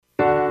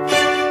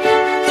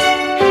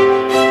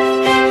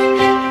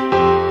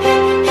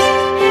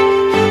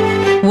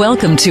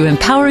Welcome to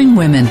Empowering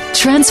Women,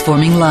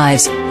 Transforming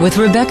Lives with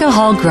Rebecca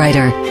Hall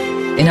Gruyter.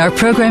 In our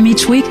program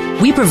each week,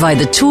 we provide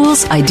the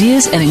tools,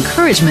 ideas, and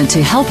encouragement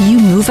to help you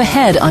move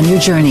ahead on your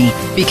journey,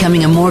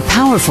 becoming a more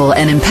powerful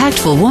and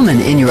impactful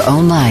woman in your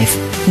own life.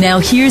 Now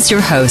here's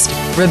your host,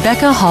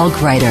 Rebecca Hall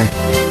Gruyter.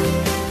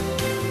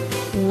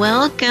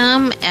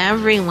 Welcome,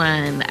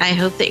 everyone. I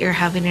hope that you're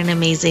having an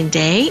amazing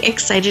day.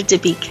 Excited to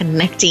be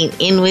connecting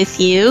in with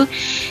you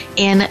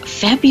in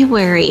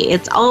February.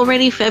 It's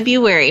already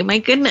February. My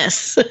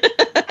goodness.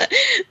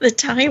 The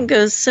time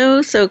goes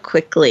so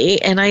quickly.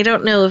 And I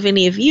don't know if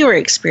any of you are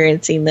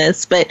experiencing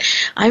this, but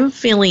I'm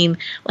feeling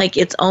like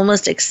it's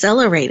almost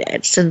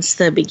accelerated since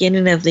the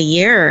beginning of the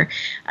year,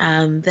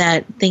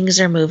 that things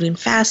are moving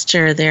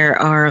faster. There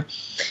are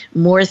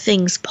more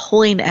things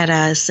pulling at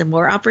us and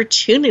more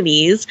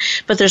opportunities,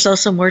 but there's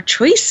also more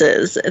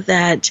choices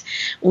that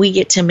we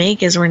get to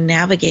make as we're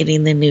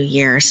navigating the new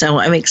year. So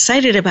I'm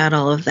excited about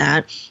all of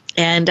that.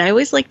 And I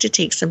always like to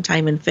take some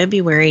time in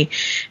February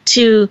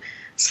to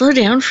slow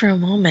down for a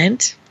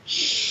moment,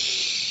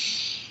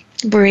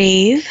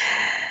 breathe,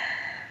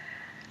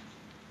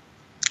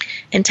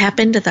 and tap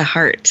into the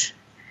heart.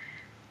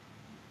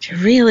 To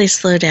really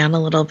slow down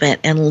a little bit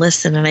and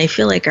listen. And I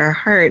feel like our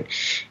heart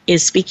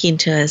is speaking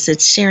to us.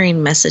 It's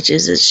sharing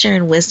messages. It's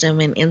sharing wisdom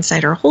and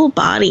insight. Our whole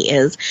body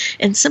is.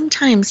 And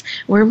sometimes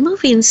we're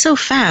moving so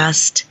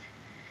fast,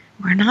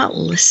 we're not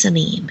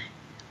listening.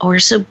 Or we're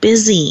so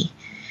busy,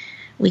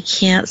 we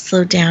can't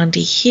slow down to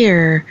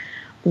hear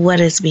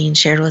what is being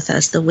shared with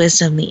us, the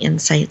wisdom, the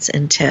insights,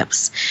 and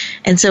tips.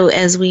 And so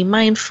as we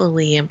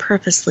mindfully and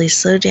purposely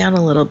slow down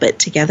a little bit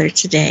together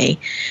today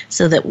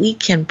so that we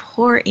can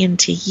pour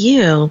into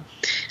you,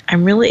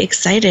 I'm really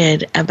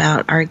excited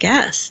about our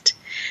guest.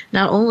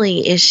 Not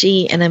only is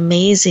she an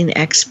amazing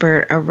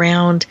expert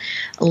around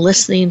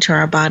listening to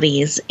our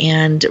bodies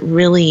and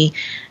really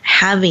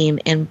having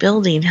and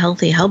building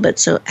healthy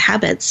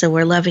habits, so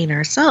we're loving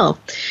ourselves,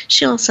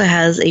 she also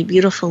has a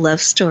beautiful love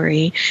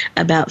story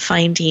about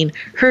finding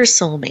her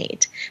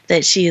soulmate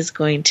that she is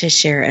going to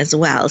share as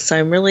well. So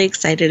I'm really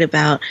excited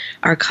about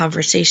our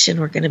conversation.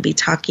 We're going to be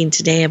talking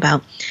today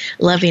about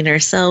loving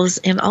ourselves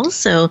and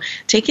also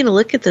taking a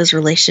look at those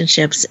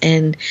relationships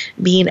and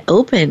being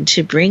open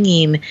to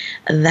bringing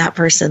that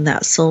person,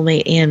 that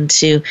soulmate,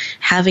 into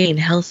having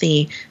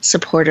healthy,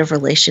 supportive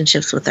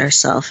relationships with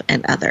ourselves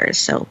and others.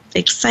 So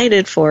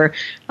excited for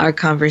our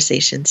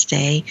conversation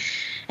today.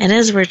 And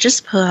as we're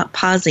just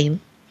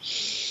pausing,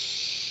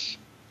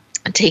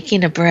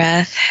 taking a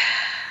breath,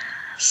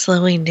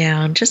 slowing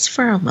down just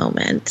for a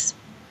moment,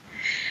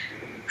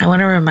 I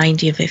want to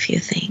remind you of a few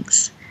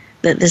things,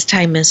 that this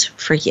time is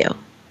for you.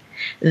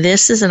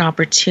 This is an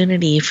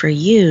opportunity for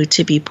you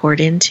to be poured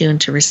into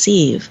and to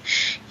receive.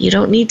 You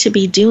don't need to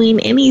be doing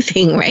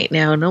anything right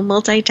now. No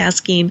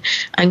multitasking.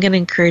 I'm going to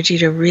encourage you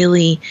to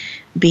really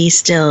be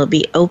still,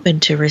 be open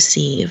to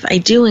receive. I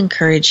do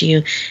encourage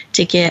you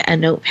to get a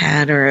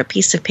notepad or a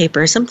piece of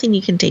paper, something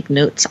you can take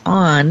notes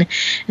on,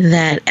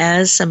 that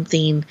as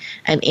something,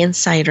 an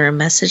insight or a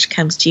message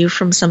comes to you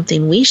from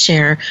something we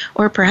share,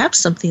 or perhaps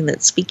something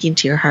that's speaking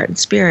to your heart and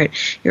spirit,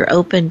 you're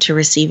open to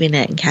receiving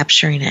it and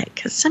capturing it.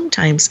 Because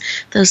sometimes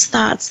those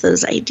thoughts,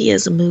 those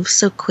ideas move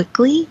so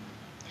quickly,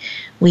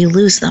 we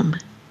lose them.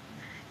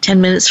 10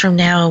 minutes from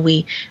now,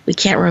 we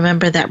can't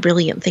remember that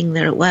brilliant thing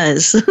that it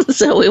was.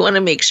 So we want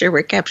to make sure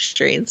we're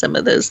capturing some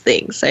of those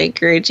things. I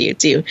encourage you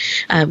to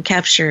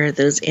capture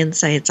those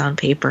insights on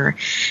paper.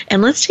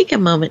 And let's take a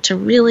moment to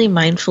really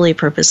mindfully,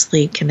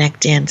 purposely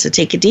connect in. So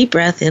take a deep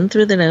breath in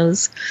through the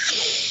nose,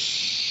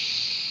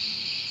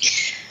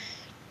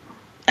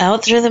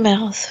 out through the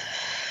mouth,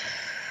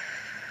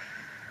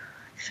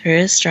 through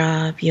a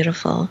straw.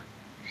 Beautiful.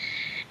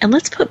 And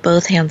let's put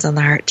both hands on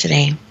the heart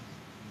today.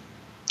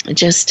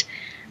 Just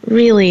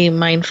really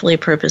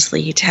mindfully,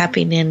 purposely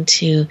tapping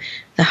into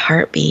the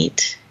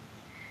heartbeat.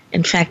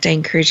 In fact, I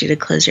encourage you to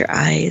close your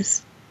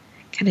eyes,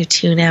 kind of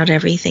tune out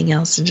everything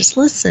else and just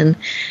listen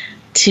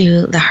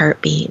to the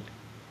heartbeat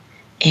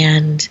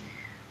and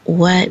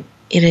what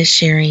it is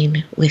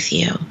sharing with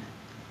you.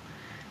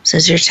 So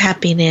as you're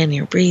tapping in,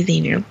 you're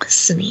breathing, you're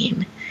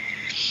listening,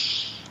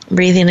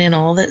 breathing in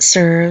all that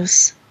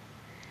serves,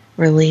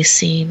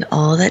 releasing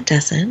all that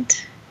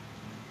doesn't.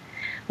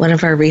 One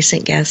of our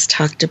recent guests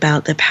talked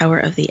about the power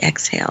of the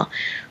exhale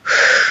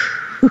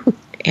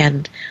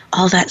and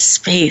all that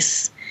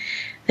space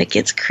that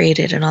gets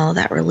created and all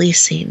that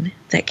releasing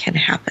that can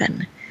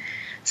happen.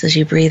 So as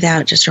you breathe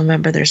out, just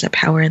remember there's a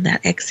power in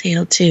that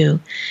exhale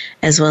too,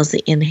 as well as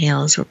the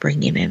inhale as we're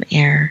bringing in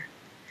air.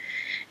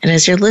 And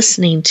as you're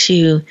listening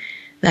to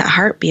that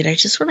heartbeat, I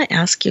just want to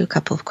ask you a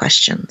couple of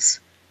questions.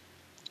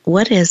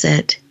 What is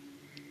it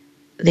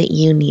that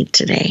you need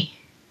today?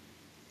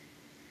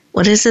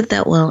 What is it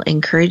that will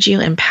encourage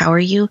you, empower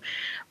you,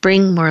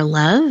 bring more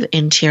love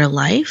into your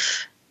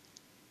life?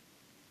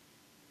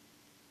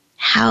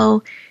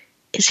 How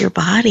is your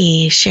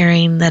body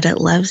sharing that it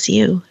loves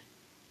you?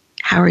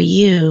 How are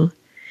you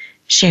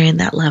sharing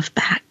that love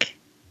back?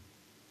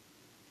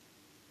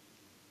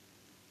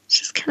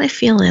 Just kind of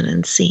feel in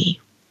and see.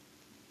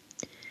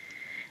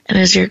 And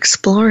as you're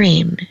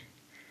exploring,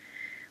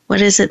 what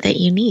is it that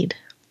you need?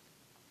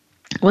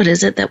 What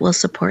is it that will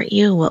support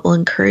you? What will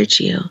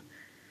encourage you?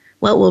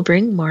 What will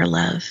bring more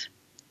love?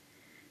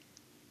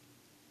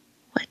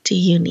 What do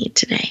you need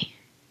today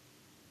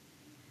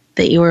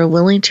that you are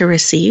willing to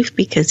receive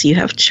because you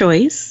have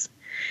choice?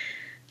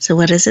 So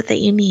what is it that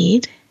you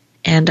need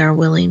and are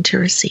willing to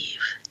receive?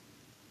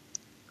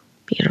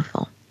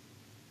 Beautiful.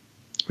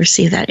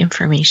 Receive that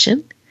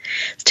information.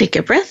 Let's take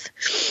a breath.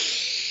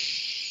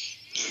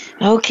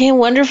 Okay,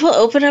 wonderful.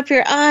 Open up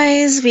your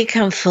eyes,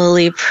 become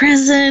fully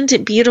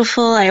present.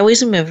 Beautiful. I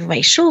always move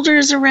my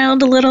shoulders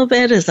around a little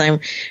bit as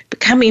I'm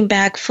coming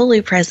back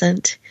fully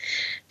present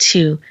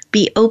to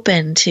be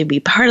open, to be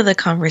part of the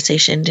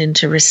conversation, and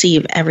to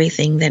receive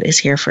everything that is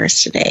here for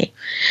us today.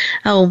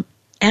 Oh,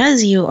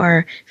 as you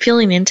are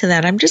feeling into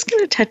that, I'm just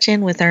going to touch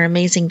in with our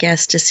amazing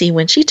guest to see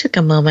when she took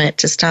a moment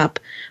to stop,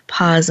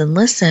 pause, and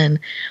listen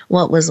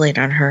what was laid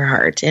on her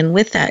heart. And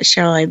with that,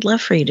 Cheryl, I'd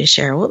love for you to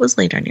share what was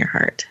laid on your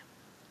heart.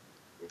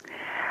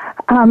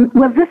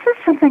 Well, this is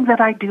something that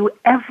I do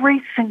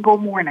every single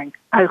morning.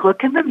 I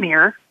look in the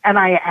mirror and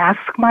I ask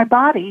my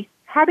body,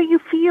 how do you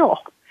feel?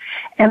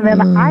 And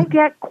then I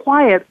get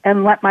quiet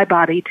and let my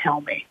body tell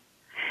me.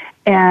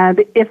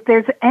 And if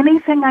there's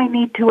anything I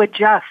need to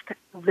adjust,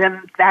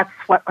 then that's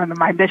what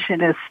my mission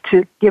is,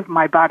 to give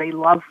my body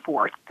love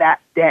for that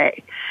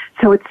day.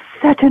 So it's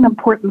such an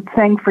important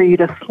thing for you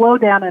to slow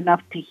down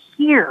enough to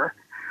hear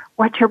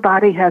what your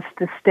body has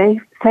to say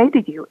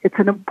to you. It's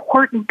an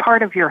important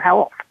part of your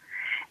health.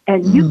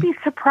 And you'd be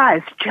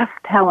surprised just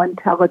how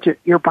intelligent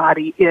your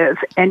body is.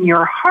 And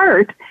your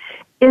heart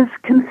is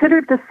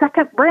considered the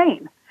second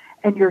brain,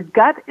 and your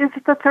gut is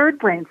the third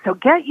brain. So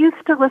get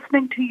used to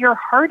listening to your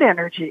heart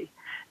energy,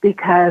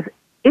 because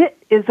it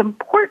is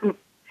important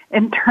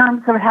in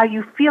terms of how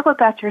you feel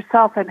about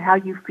yourself and how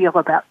you feel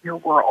about your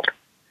world.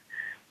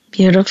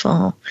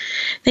 Beautiful.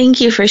 Thank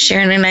you for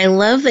sharing. And I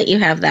love that you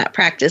have that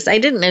practice. I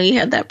didn't know you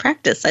had that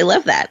practice. I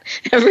love that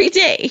every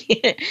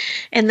day.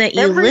 And that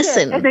you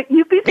listen. And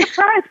you'd be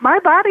surprised. My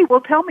body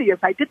will tell me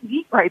if I didn't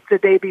eat right the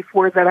day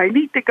before that I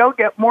need to go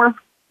get more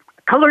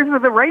colors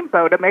of the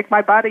rainbow to make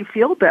my body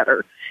feel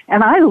better.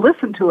 And I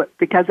listen to it,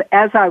 because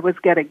as I was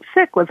getting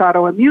sick with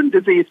autoimmune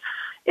disease,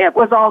 it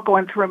was all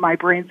going through my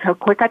brain so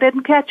quick I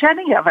didn't catch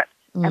any of it.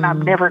 And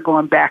I'm never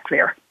going back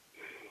there.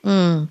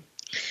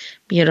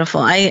 Beautiful.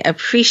 I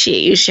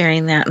appreciate you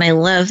sharing that. And I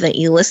love that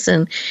you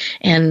listen,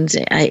 and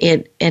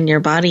your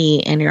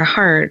body and your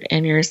heart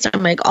and your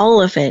stomach,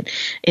 all of it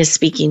is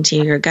speaking to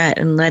your gut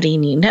and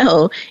letting you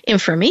know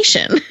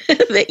information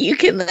that you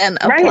can then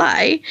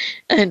apply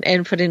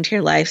and put into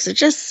your life. So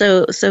just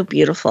so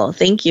beautiful.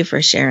 Thank you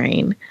for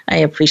sharing. I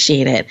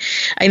appreciate it.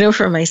 I know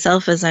for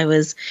myself, as I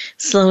was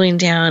slowing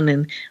down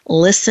and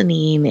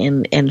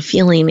listening and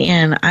feeling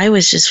in, I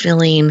was just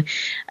feeling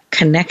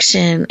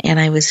connection, and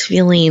I was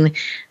feeling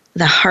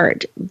the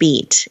heart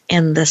beat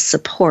and the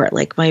support.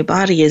 Like my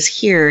body is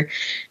here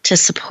to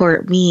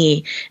support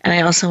me. And I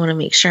also want to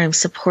make sure I'm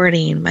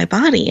supporting my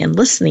body and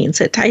listening.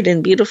 So it tied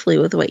in beautifully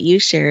with what you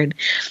shared,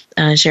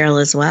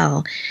 Cheryl, as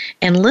well.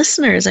 And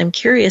listeners, I'm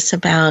curious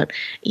about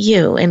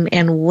you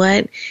and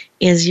what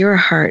is your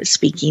heart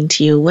speaking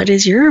to you? What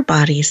is your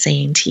body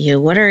saying to you?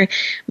 What are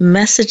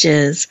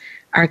messages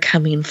are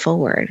coming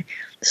forward?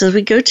 So as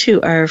we go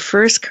to our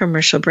first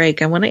commercial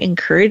break, I want to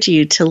encourage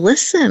you to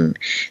listen.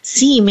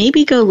 See,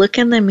 maybe go look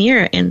in the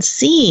mirror and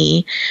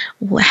see,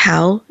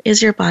 how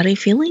is your body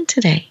feeling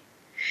today?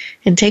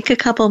 And take a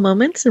couple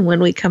moments, and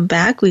when we come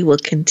back, we will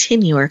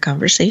continue our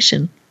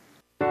conversation.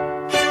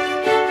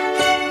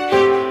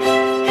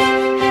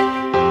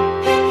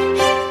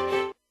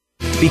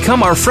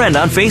 Become our friend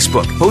on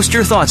Facebook. Post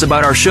your thoughts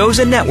about our shows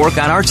and network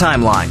on our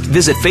timeline.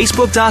 Visit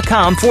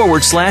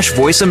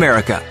facebook.com/Voice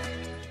America.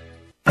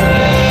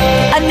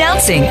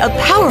 Announcing a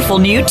powerful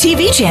new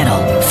TV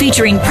channel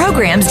featuring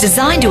programs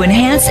designed to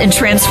enhance and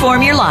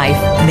transform your life.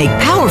 Make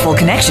powerful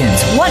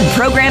connections, one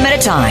program at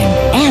a time.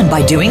 And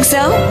by doing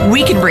so,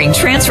 we can bring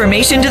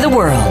transformation to the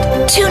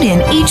world. Tune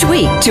in each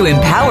week to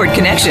Empowered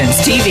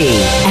Connections TV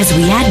as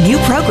we add new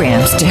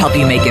programs to help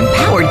you make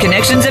empowered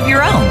connections of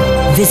your own.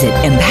 Visit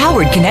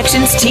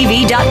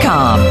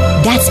EmpoweredConnectionsTV.com.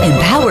 That's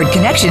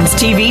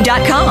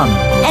EmpoweredConnectionsTV.com.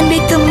 And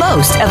make the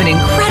most of an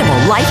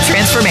incredible life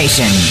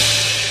transformation.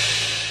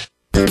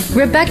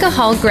 Rebecca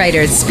Hall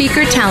Greider's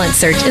Speaker Talent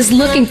Search is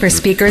looking for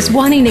speakers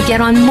wanting to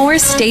get on more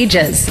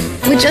stages.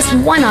 With just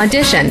one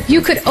audition, you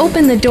could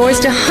open the doors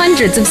to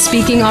hundreds of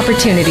speaking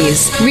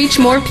opportunities, reach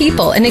more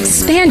people, and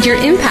expand your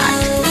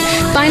impact.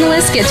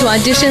 Finalists get to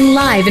audition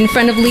live in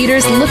front of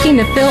leaders looking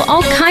to fill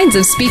all kinds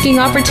of speaking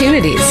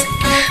opportunities.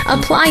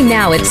 Apply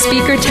now at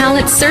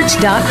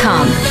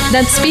SpeakerTalentSearch.com.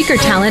 That's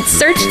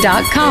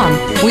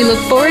SpeakerTalentSearch.com. We look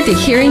forward to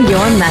hearing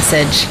your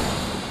message.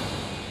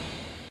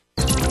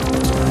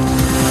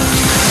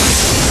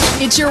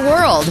 It's your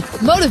world.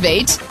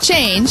 Motivate,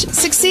 change,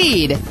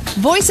 succeed.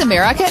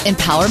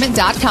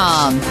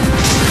 VoiceAmericaEmpowerment.com.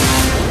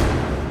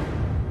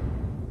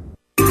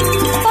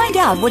 Find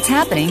out out what's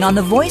happening on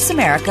the Voice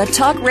America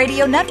Talk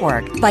Radio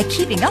Network by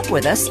keeping up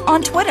with us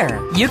on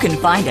Twitter. You can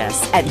find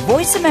us at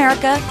Voice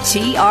America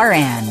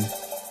TRN.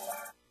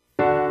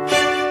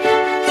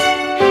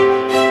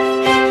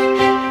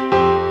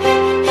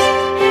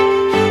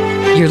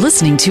 You're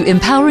listening to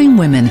Empowering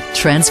Women,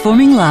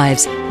 Transforming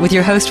Lives with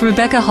your host,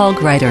 Rebecca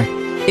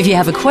Hall-Gruyter. If you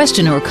have a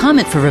question or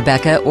comment for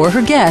Rebecca or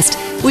her guest,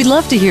 we'd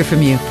love to hear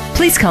from you.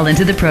 Please call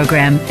into the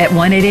program at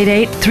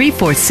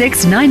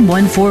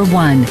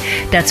 1-888-346-9141.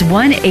 That's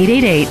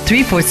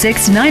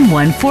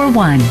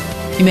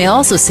 1-888-346-9141. You may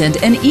also send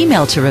an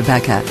email to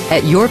Rebecca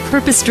at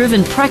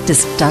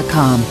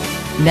yourpurposedrivenpractice.com.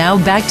 Now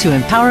back to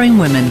Empowering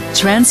Women,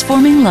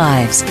 Transforming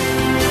Lives.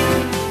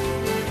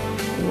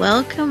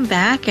 Welcome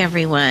back,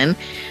 everyone.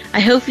 I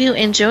hope you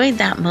enjoyed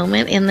that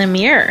moment in the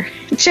mirror,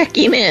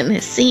 checking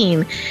in,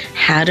 seeing,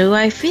 how do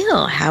I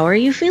feel? How are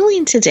you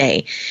feeling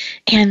today?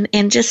 And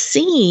just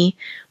see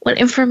what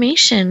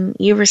information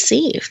you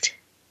received.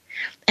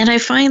 And I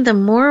find the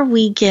more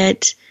we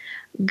get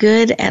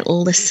good at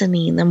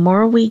listening, the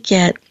more we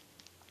get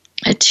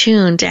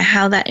attuned to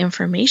how that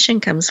information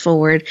comes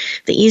forward,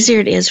 the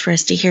easier it is for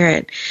us to hear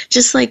it.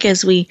 Just like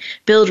as we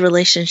build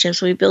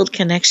relationships, we build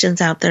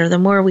connections out there, the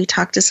more we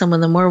talk to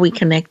someone, the more we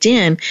connect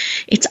in,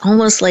 it's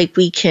almost like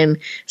we can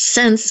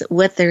sense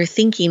what they're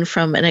thinking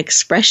from an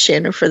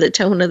expression or for the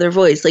tone of their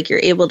voice. Like you're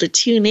able to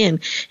tune in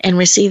and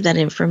receive that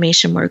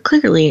information more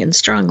clearly and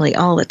strongly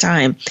all the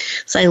time.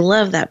 So I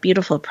love that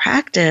beautiful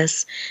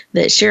practice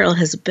that Cheryl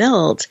has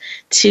built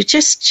to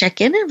just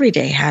check in every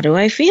day. How do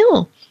I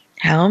feel?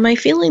 How am I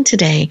feeling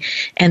today?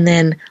 And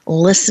then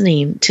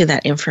listening to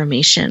that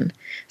information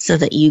so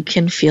that you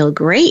can feel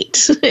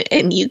great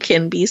and you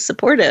can be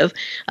supportive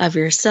of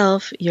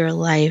yourself, your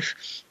life,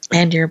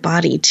 and your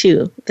body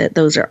too, that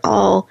those are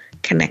all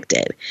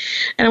connected.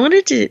 And I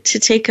wanted to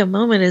take a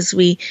moment as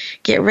we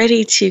get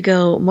ready to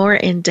go more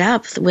in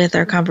depth with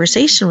our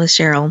conversation with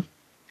Cheryl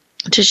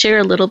to share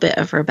a little bit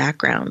of her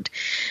background.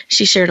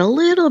 She shared a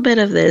little bit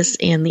of this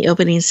in the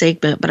opening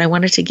segment, but I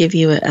wanted to give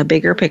you a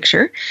bigger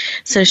picture.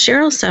 So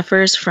Cheryl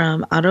suffers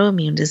from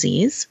autoimmune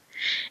disease,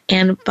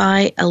 and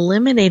by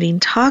eliminating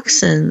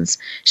toxins,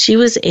 she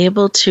was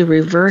able to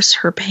reverse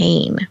her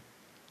pain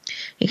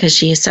because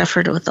she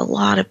suffered with a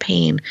lot of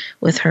pain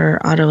with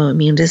her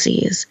autoimmune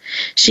disease.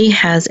 She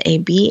has a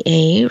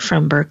BA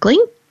from Berkeley.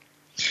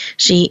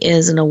 She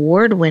is an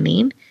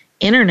award-winning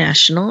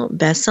international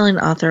best-selling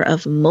author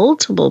of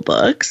multiple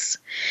books.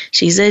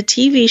 She's a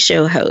TV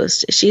show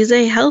host. She's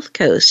a health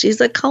coach. She's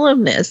a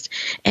columnist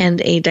and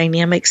a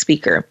dynamic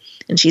speaker.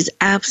 And she's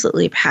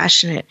absolutely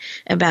passionate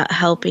about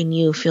helping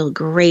you feel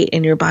great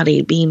in your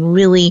body, being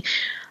really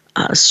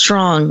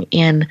strong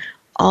in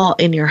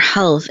your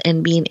health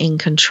and being in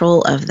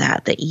control of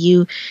that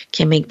you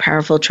can make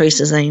powerful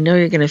choices. And I know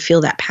you're going to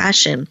feel that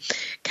passion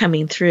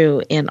coming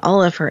through in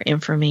all of her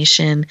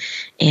information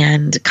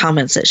and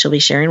comments that she'll be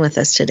sharing with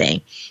us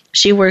today.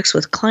 She works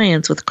with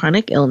clients with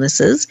chronic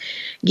illnesses,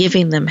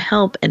 giving them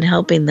help and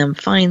helping them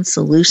find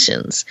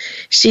solutions.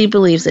 She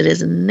believes it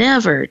is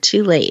never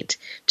too late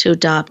to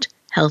adopt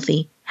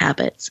healthy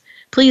habits.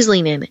 Please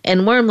lean in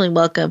and warmly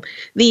welcome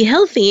the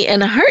healthy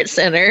and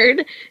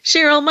heart-centered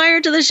Cheryl Meyer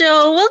to the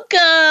show.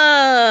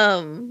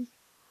 Welcome.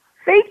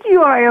 Thank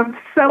you. I am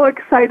so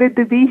excited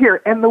to be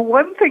here. And the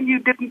one thing you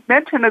didn't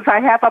mention is I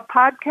have a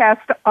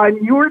podcast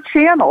on your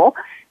channel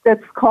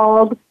that's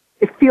called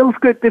It Feels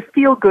Good to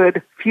Feel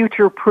Good,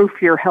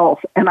 Future-Proof Your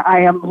Health. And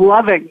I am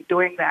loving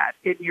doing that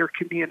in your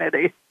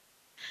community.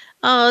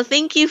 Oh,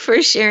 thank you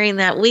for sharing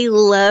that. We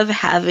love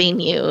having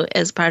you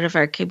as part of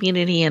our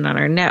community and on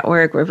our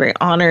network. We're very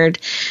honored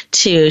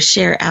to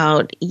share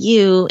out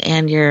you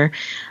and your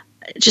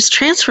just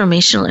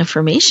transformational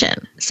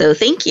information. So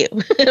thank you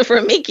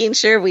for making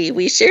sure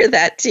we share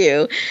that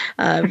too.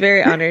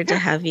 Very honored to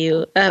have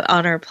you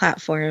on our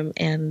platform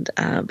and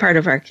part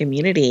of our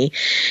community.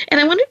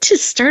 And I wanted to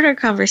start our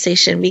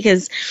conversation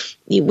because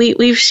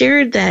we've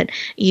shared that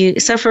you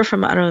suffer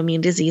from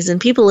autoimmune disease,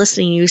 and people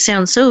listening, you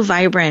sound so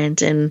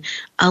vibrant and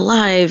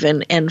alive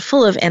and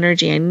full of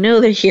energy. I know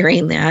they're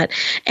hearing that.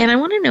 And I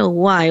want to know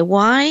why.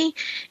 Why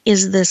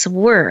is this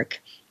work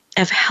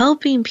of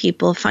helping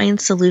people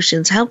find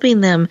solutions,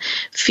 helping them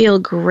feel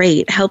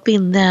great,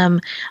 helping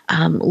them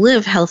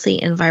live healthy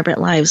and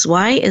vibrant lives?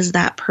 Why is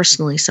that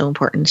personally so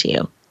important to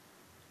you?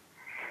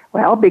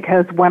 Well,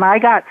 because when I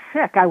got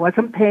sick, I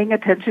wasn't paying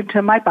attention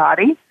to my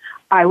body.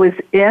 I was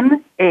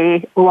in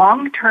a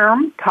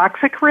long-term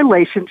toxic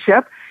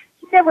relationship.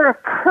 It never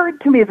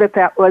occurred to me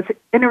that was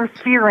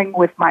interfering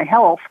with my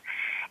health.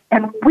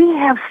 And we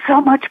have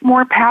so much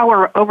more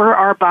power over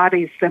our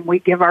bodies than we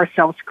give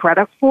ourselves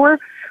credit for.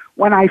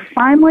 When I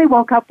finally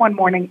woke up one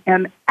morning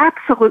and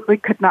absolutely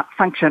could not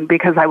function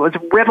because I was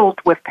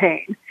riddled with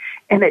pain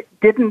and it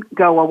didn't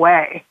go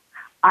away,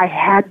 I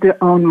had to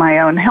own my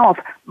own health.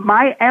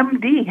 My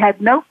MD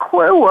had no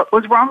clue what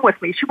was wrong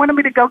with me. She wanted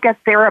me to go get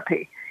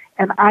therapy.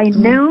 And I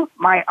knew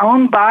my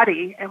own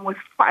body and was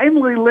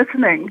finally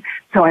listening.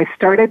 So I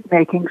started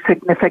making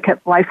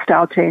significant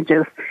lifestyle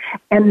changes.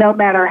 And no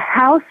matter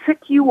how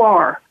sick you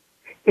are,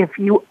 if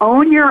you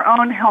own your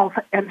own health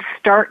and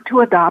start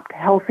to adopt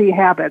healthy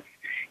habits,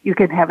 you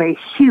can have a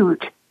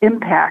huge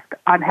impact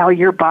on how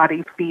your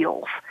body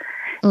feels.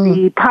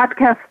 The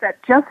podcast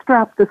that just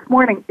dropped this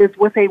morning is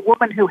with a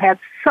woman who had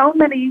so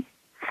many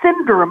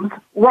syndromes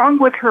wrong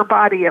with her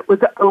body, it was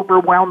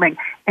overwhelming.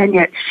 And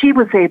yet she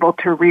was able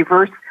to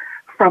reverse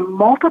from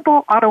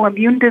multiple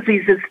autoimmune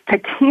diseases to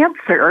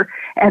cancer,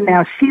 and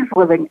now she's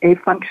living a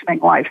functioning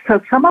life.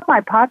 So some of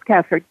my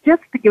podcasts are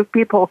just to give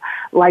people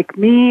like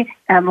me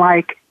and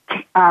like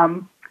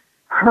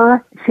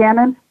her,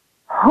 Shannon,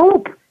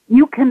 hope.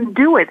 You can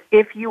do it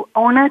if you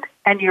own it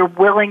and you're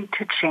willing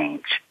to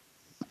change.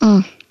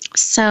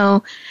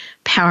 So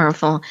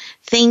powerful.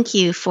 Thank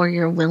you for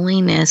your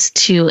willingness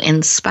to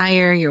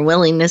inspire, your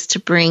willingness to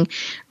bring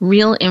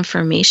real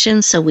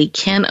information so we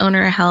can own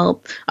our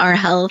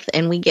health,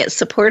 and we get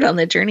support on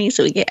the journey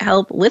so we get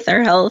help with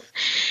our health,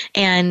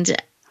 and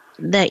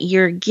that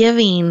you're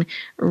giving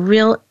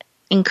real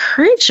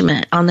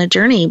encouragement on the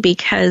journey,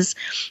 because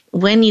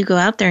when you go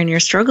out there and you're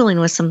struggling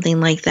with something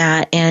like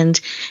that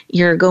and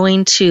you're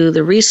going to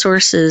the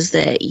resources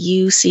that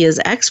you see as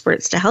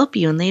experts to help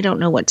you and they don't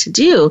know what to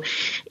do,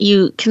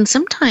 you can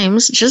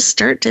sometimes just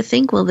start to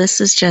think, well, this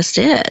is just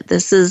it.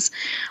 This is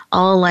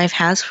all life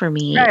has for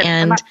me. Right.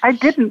 And I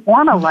didn't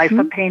want a life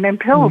of pain and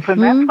pills,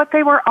 and that's what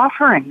they were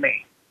offering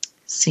me.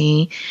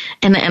 See,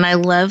 and I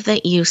love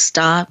that you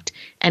stopped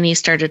and you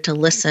started to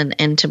listen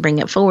and to bring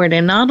it forward.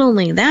 And not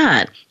only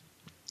that,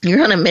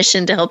 you're on a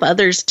mission to help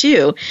others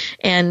too,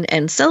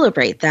 and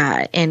celebrate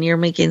that. And you're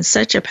making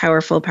such a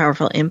powerful,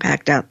 powerful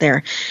impact out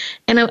there.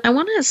 And I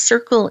want to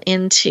circle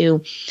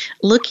into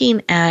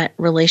looking at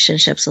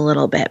relationships a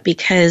little bit,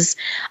 because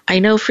I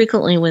know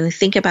frequently when we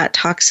think about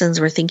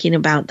toxins, we're thinking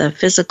about the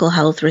physical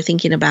health, we're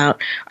thinking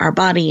about our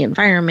body,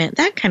 environment,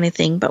 that kind of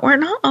thing, but we're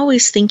not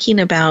always thinking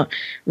about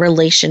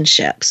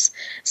relationships.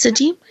 So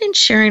do you mind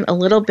sharing a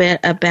little bit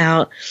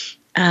about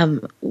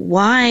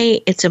why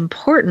it's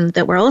important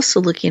that we're also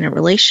looking at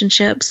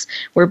relationships,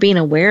 we're being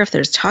aware if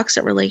there's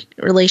toxic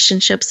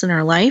relationships in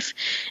our life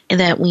and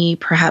that we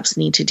perhaps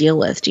need to deal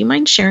with? Do you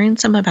mind sharing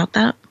some about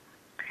that?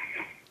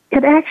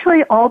 It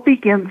actually all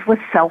begins with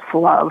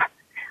self-love.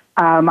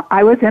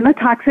 I was in a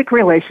toxic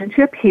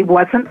relationship. He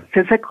wasn't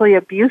physically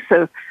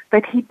abusive,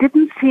 but he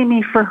didn't see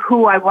me for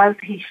who I was.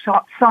 He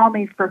saw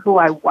me for who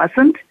I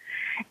wasn't,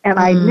 and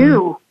I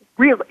knew.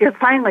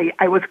 Finally,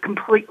 I was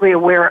completely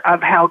aware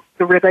of how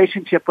the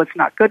relationship was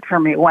not good for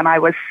me. When I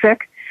was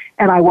sick,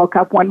 and I woke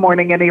up one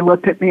morning and he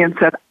looked at me and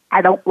said,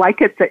 "I don't like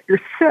it that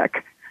you're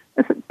sick."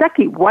 I said,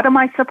 "Becky, what am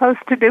I supposed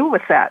to do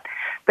with that?"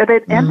 But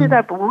it ended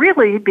up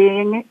really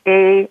being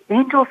an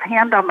angel's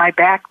hand on my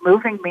back,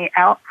 moving me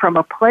out from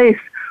a place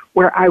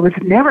where I was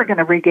never going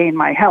to regain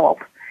my health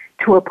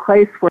to a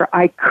place where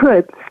I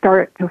could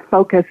start to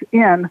focus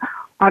in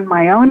on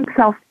my own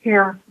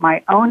self-care,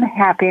 my own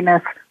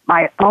happiness,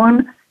 my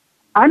own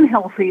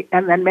unhealthy,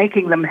 and then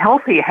making them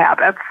healthy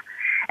habits.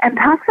 And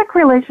toxic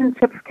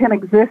relationships can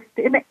exist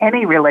in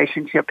any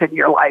relationship in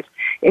your life.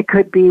 It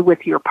could be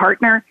with your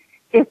partner.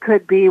 It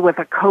could be with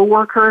a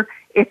coworker.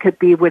 It could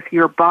be with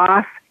your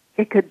boss.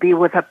 It could be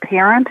with a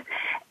parent.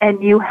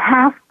 And you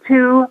have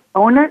to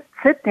own it,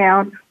 sit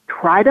down,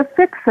 try to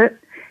fix it.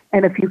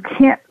 And if you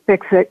can't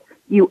fix it,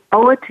 you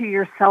owe it to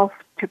yourself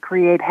to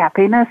create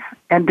happiness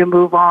and to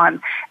move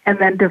on, and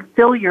then to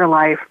fill your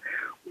life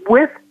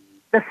with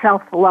the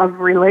self-love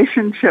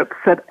relationships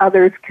that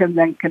others can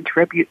then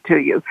contribute to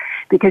you,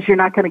 because you're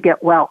not going to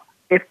get well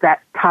if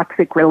that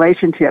toxic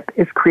relationship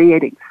is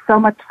creating so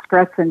much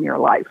stress in your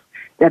life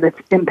that it's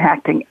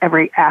impacting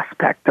every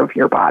aspect of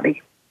your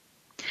body.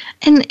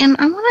 And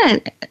I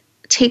want to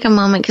take a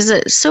moment, because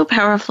it's so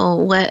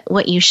powerful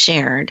what you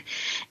shared.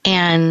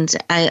 And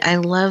I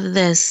love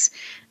this,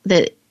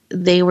 that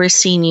they were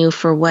seeing you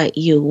for what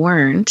you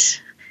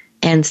weren't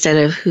instead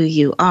of who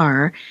you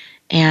are.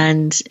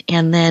 And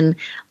then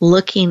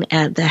looking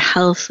at the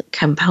health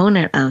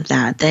component of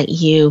that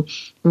you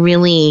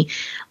really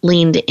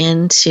leaned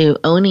into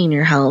owning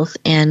your health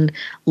and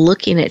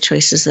looking at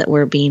choices that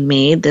were being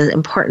made, the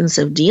importance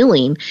of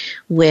dealing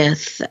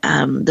with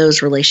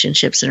those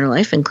relationships in our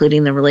life,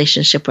 including the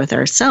relationship with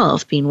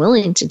ourselves, being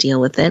willing to deal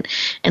with it,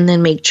 and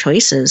then make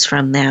choices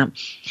from that.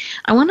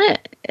 I want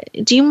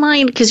to, do you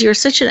mind, because you're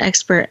such an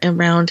expert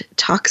around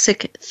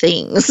toxic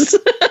things,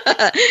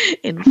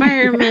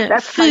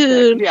 environment,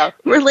 food,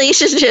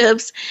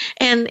 relationships,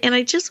 and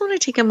I just want to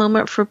take a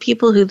moment for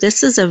people who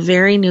this is a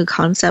very new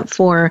concept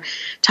for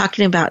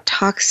talking about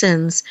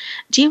toxins.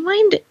 Do you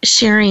mind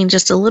sharing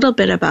just a little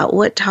bit about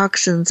what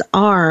toxins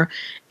are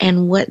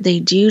and what they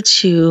do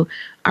to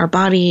our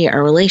body,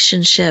 our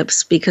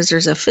relationships, because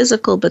there's a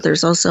physical, but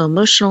there's also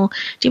emotional.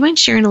 Do you mind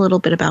sharing a little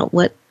bit about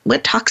what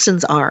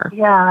toxins are?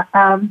 Yeah.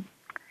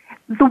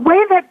 The way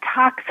that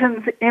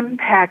toxins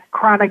impact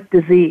chronic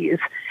disease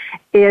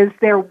is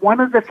they're one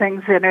of the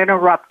things that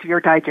interrupt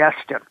your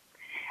digestion.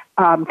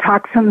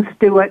 Toxins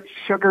do it.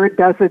 Sugar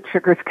does it.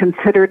 Sugar is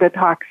considered a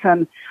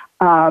toxin.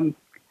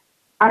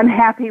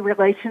 Unhappy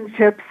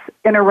relationships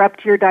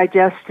interrupt your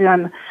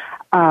digestion.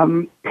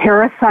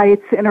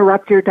 Parasites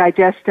interrupt your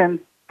digestion.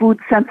 food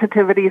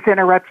sensitivities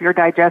interrupt your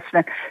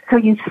digestion. So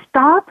you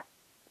stop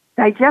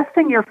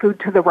digesting your food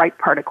to the right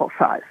particle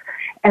size.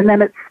 And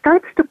then it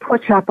starts to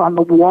push up on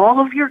the wall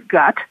of your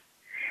gut,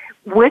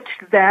 which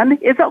then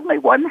is only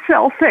one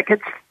cell thick.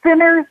 It's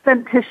thinner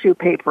than tissue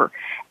paper.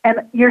 And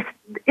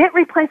it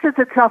replaces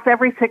itself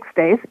every 6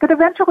 days, but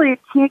eventually it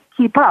can't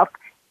keep up,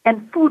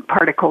 and food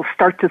particles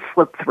start to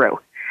slip through.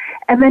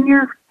 And then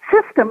your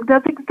system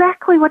does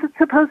exactly what it's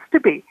supposed to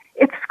be.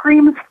 It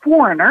screams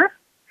foreigner,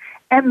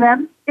 and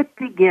then it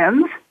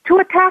begins to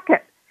attack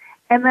it.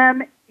 And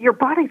then your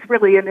body's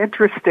really an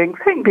interesting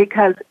thing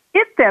because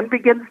it then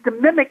begins to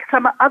mimic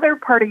some other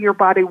part of your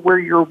body where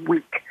you're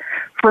weak.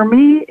 For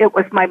me, it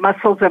was my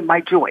muscles and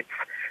my joints.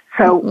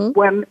 So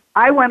when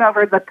I went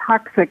over the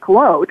toxic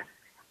load,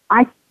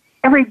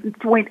 every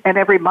joint and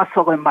every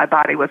muscle in my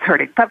body was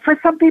hurting. But for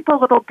some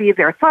people, it'll be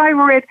their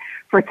thyroid.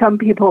 For some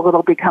people,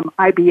 it'll become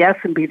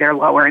IBS and be their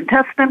lower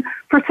intestine.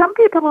 For some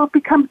people, it'll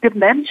become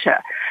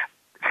dementia.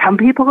 Some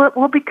people, it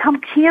will become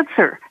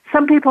cancer.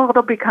 Some people,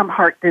 it'll become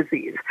heart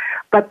disease.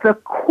 But the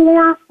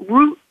core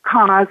root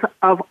cause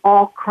of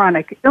all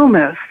chronic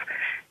illness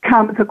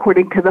comes,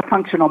 according to the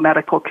functional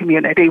medical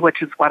community,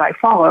 which is what I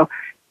follow,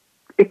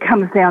 it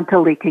comes down to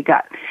leaky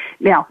gut.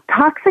 Now,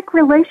 toxic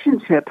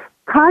relationships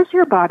cause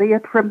your body a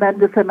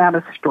tremendous amount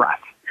of stress.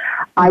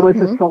 I was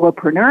a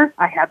solopreneur.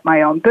 I had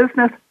my own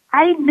business.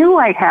 I knew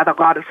I had a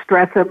lot of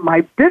stress in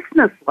my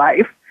business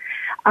life.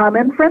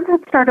 And friends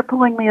had started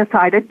pulling me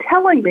aside and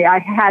telling me I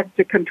had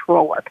to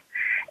control it.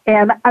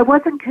 And I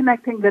wasn't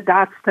connecting the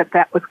dots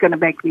that was going to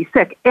make me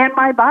sick. And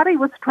my body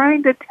was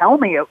trying to tell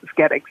me it was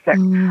getting sick.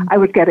 I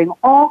was getting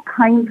all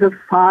kinds of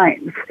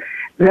signs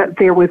that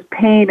there was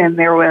pain and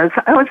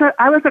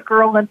I was a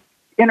girl and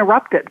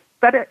interrupted,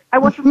 but I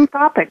wasn't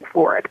stopping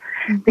for it.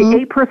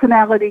 The A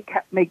personality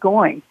kept me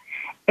going.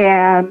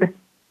 And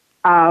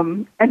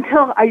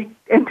until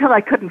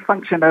I couldn't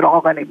function at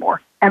all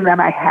anymore. And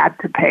then I had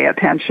to pay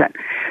attention.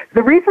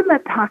 The reason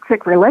that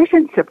toxic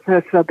relationships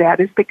are so bad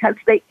is because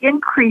they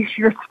increase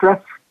your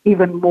stress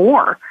even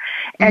more.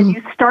 And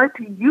you start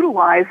to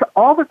utilize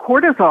all the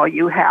cortisol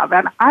you have.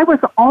 And I was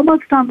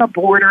almost on the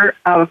border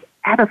of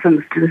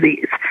Addison's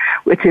disease,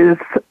 which is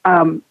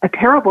a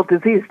terrible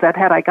disease that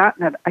had I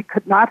gotten it, I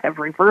could not have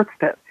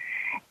reversed it.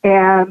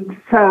 And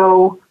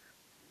so...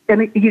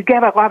 and you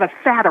get a lot of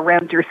fat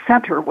around your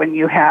center when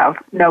you have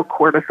no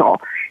cortisol.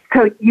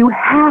 So you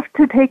have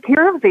to take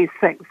care of these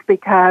things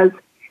because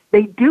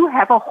they do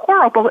have a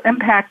horrible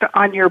impact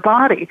on your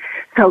body.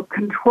 So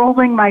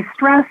controlling my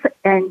stress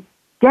and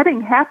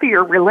getting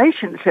happier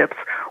relationships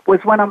was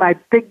one of my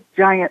big,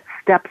 giant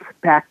steps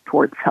back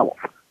towards health.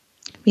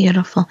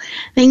 Beautiful.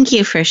 Thank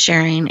you for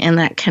sharing and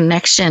that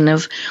connection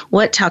of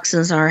what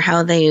toxins are,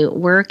 how they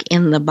work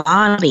in the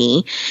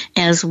body,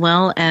 as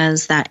well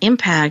as that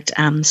impact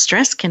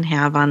stress can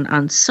have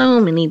on so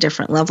many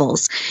different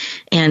levels.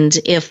 And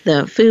if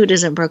the food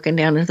isn't broken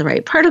down into the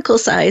right particle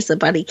size, the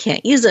body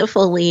can't use it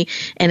fully,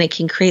 and it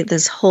can create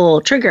this whole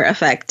trigger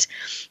effect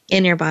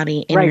in your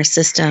body, in your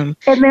system.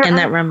 And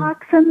there are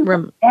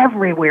toxins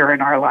everywhere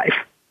in our life.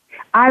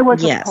 I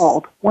was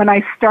appalled. When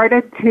I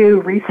started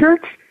to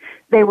research,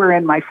 they were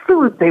in my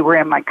food. They were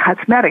in my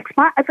cosmetics.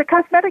 The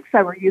cosmetics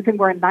I were using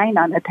were a 9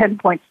 on a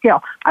 10-point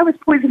scale. I was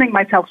poisoning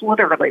myself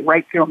literally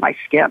right through my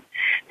skin.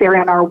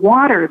 They're in our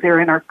water.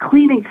 They're in our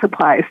cleaning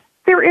supplies.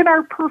 They're in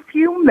our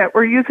perfume that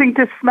we're using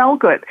to smell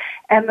good.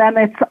 And then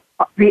it's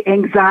the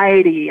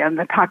anxiety and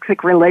the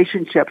toxic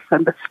relationships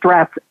and the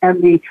stress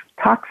and the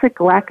toxic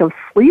lack of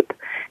sleep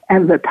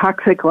and the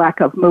toxic lack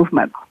of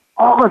movement.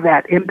 All of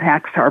that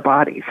impacts our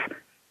bodies.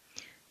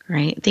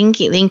 Right. Thank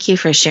you. Thank you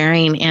for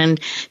sharing. And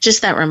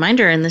just that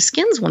reminder, and the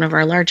skin's one of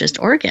our largest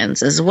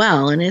organs as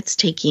well, and it's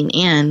taking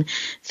in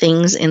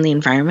things in the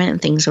environment and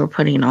things we're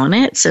putting on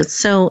it. So it's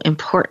so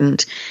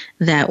important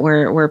that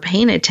we're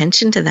paying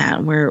attention to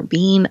that. We're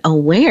being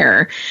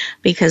aware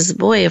because,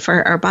 boy, if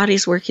our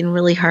body's working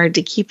really hard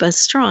to keep us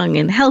strong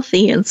and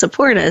healthy and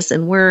support us,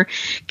 and we're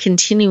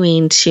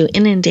continuing to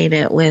inundate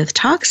it with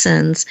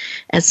toxins,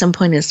 at some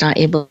point it's not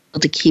able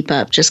to keep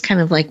up, just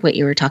kind of like what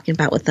you were talking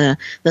about with the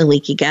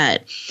leaky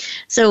gut.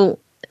 So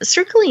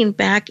circling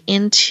back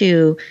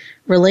into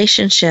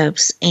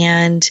relationships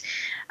and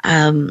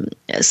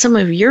some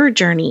of your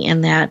journey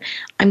in that,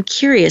 I'm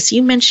curious,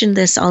 you mentioned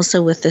this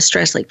also with the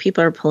stress, like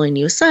people are pulling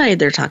you aside,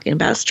 they're talking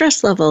about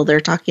stress level, they're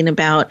talking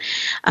about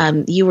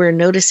you were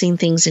noticing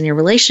things in your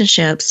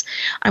relationships.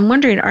 I'm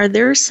wondering, are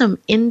there some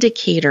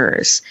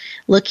indicators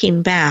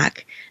looking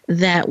back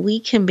that we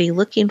can be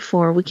looking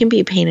for, we can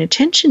be paying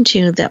attention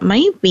to, that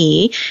might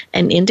be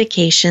an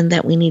indication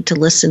that we need to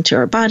listen to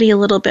our body a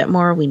little bit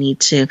more, we need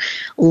to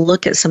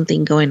look at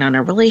something going on in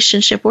our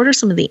relationship? What are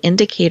some of the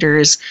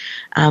indicators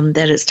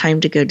that it's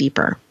time to go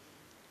deeper?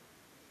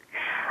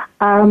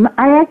 I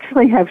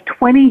actually have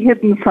 20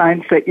 hidden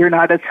signs that you're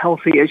not as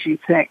healthy as you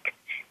think.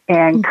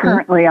 And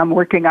currently I'm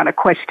working on a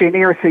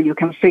questionnaire so you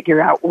can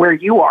figure out where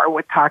you are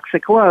with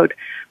toxic load.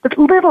 But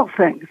little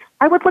things.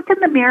 I would look in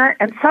the mirror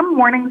and some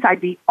mornings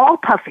I'd be all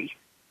puffy.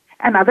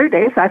 And other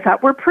days I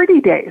thought were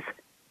pretty days.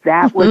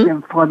 That was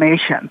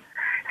inflammation.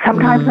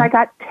 Sometimes I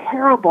got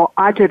terrible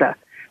agita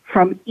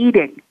from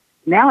eating.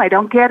 Now I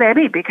don't get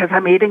any because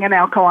I'm eating an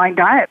alkaline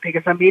diet,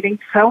 because I'm eating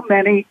so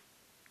many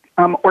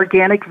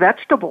organic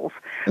vegetables.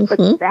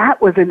 But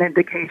that was an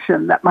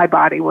indication that my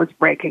body was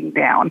breaking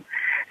down.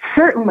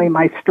 Certainly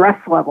my stress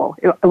level,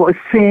 I was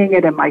seeing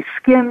it in my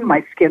skin.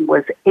 My skin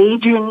was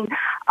aging.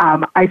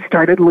 I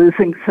started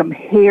losing some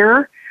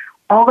hair.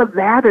 All of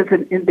that is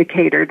an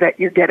indicator that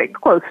you're getting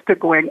close to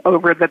going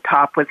over the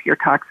top with your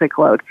toxic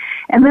load.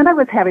 And then I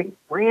was having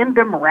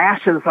random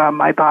rashes on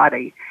my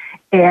body,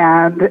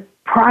 and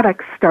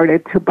products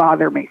started to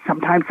bother me.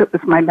 Sometimes it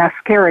was my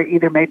mascara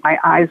either made my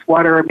eyes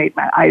water or made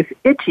my eyes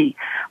itchy.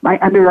 My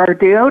under-eye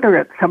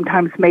deodorant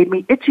sometimes made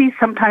me itchy,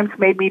 sometimes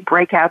made me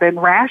break out in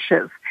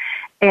rashes.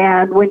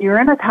 And when you're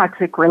in a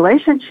toxic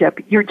relationship,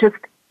 you're just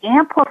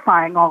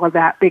amplifying all of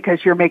that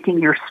because you're making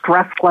your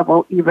stress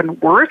level even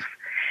worse.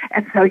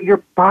 And so your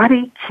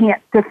body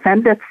can't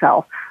defend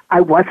itself.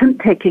 I wasn't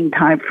taking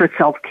time for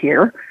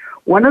self-care.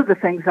 One of the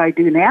things I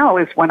do now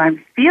is when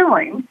I'm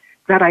feeling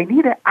that I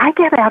need it, I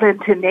get out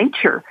into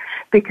nature,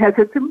 because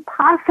it's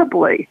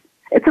impossible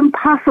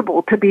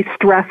to be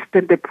stressed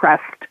and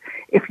depressed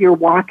if you're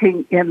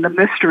walking in the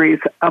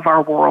mysteries of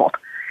our world.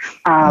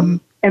 And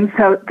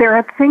so there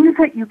are things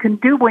that you can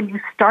do when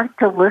you start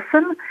to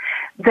listen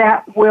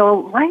that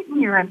will lighten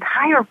your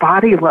entire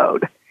body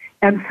load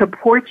and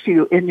support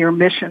you in your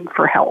mission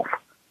for health.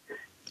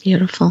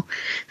 Beautiful.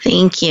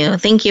 Thank you.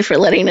 Thank you for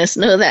letting us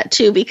know that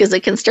too, because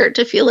it can start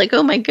to feel like,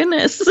 oh my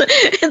goodness,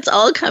 it's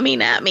all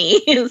coming at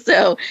me. And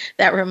so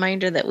that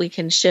reminder that we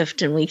can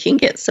shift and we can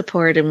get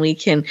support and we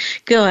can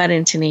go out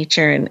into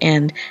nature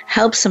and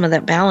help some of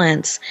that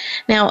balance.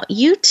 Now,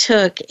 you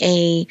took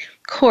a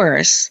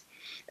course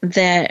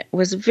that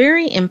was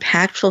very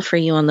impactful for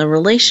you on the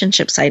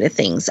relationship side of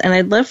things. And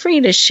I'd love for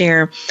you to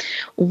share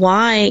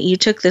why you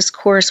took this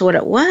course, what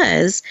it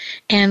was,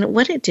 and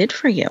what it did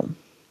for you.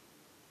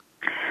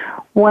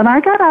 When I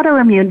got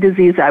autoimmune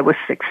disease, I was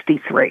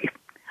 63.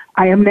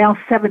 I am now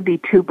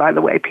 72, by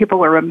the way.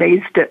 People are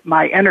amazed at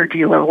my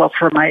energy level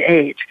for my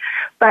age.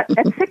 But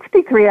at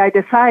 63, I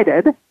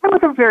decided I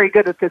wasn't very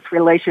good at this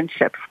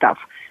relationship stuff.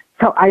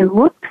 So I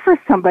looked for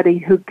somebody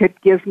who could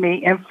give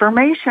me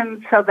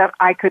information so that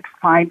I could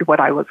find what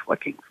I was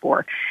looking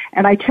for.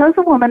 And I chose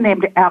a woman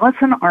named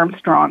Alison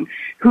Armstrong,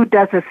 who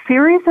does a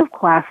series of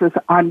classes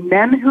on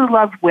men who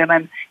love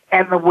women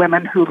and the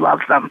women who love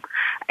them.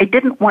 I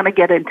didn't want to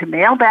get into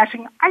male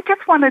bashing. I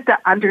just wanted to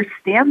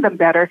understand them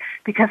better,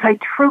 because I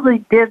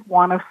truly did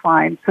want to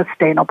find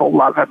sustainable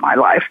love in my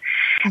life.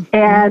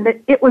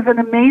 And it was an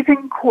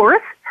amazing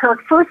course. Her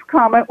first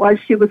comment was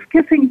she was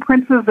kissing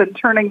princes and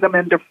turning them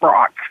into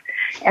frogs.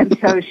 And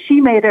so she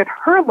made it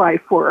her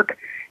life work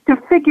to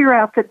figure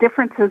out the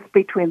differences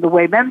between the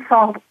way men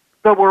saw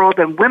the world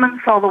and women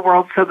saw the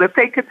world so that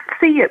they could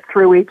see it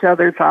through each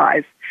other's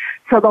eyes.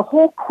 So the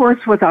whole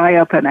course was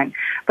eye-opening.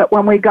 But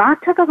when we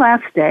got to the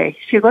last day,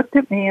 she looked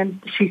at me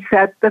and she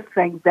said the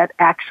thing that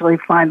actually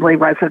finally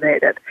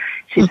resonated.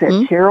 She said,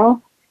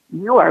 Cheryl,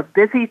 you are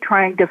busy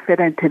trying to fit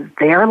into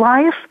their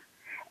life,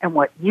 and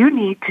what you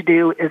need to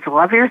do is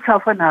love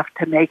yourself enough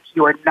to make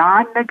your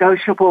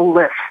non-negotiable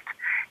list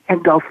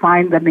and go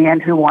find the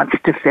man who wants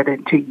to fit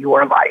into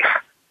your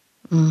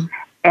life.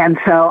 And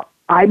so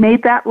I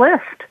made that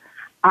list.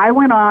 I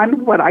went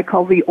on what I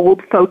call the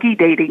old fogey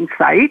dating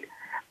site,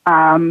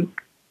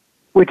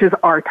 which is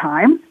Our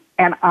Time,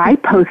 and I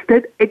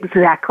posted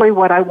exactly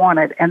what I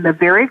wanted. And the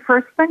very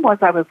first thing was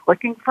I was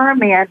looking for a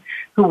man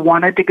who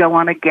wanted to go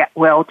on a get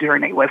well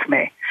journey with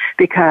me,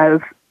 because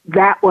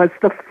that was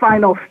the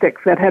final stick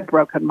that had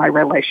broken my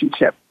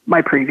relationship,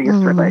 my previous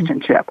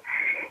relationship.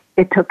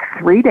 It took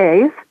 3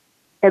 days,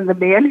 and the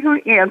man who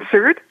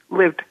answered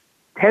lived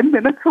 10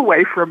 minutes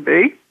away from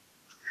me,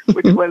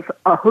 which was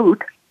a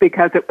hoot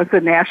because it was a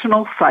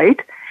national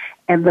site.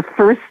 And the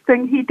first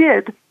thing he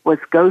did was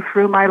go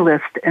through my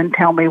list and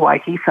tell me why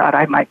he thought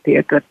I might be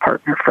a good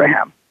partner for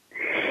him.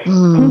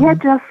 He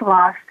had just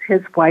lost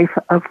his wife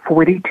of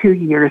 42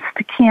 years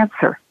to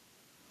cancer.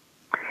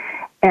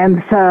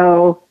 And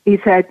so he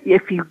said,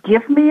 if you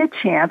give me a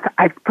chance,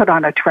 I've put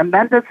on a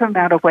tremendous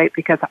amount of weight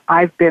because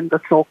I've been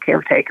the sole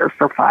caretaker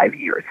for 5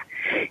 years.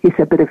 He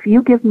said, but if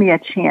you give me a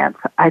chance,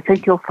 I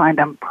think you'll find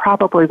I'm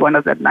probably one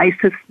of the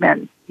nicest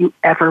men you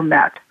ever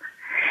met.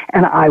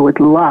 And I would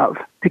love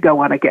to go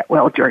on a get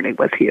well journey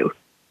with you.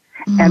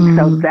 And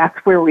so that's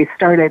where we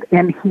started.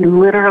 And he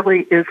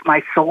literally is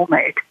my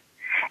soulmate.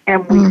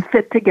 And we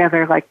fit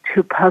together like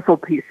two puzzle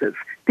pieces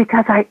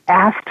because I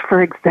asked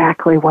for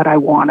exactly what I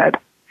wanted.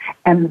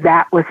 And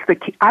that was the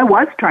key. I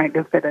was trying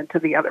to fit into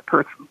the other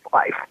person's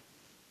life.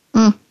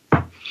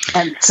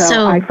 And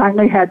so I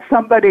finally had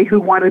somebody who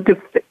wanted to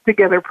fit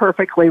together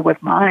perfectly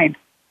with mine.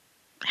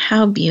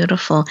 How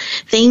beautiful.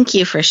 Thank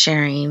you for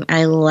sharing.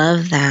 I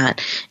love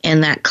that,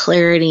 and that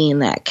clarity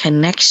and that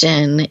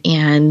connection,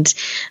 and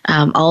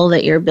all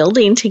that you're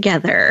building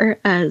together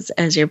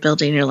as you're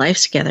building your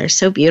lives together.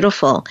 So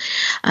beautiful.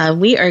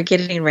 We are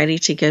getting ready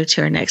to go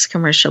to our next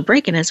commercial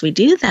break. And as we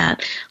do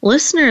that,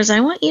 listeners, I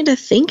want you to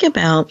think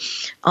about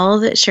all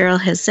that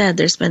Cheryl has said.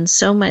 There's been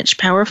so much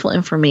powerful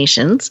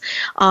informations,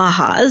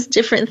 ahas,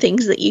 different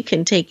things that you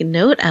can take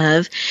note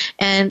of.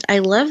 And I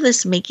love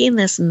this, making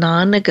this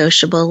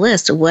non-negotiable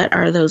list. What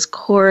are those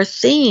core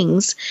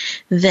things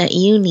that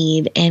you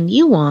need and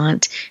you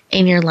want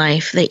in your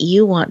life, that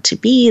you want to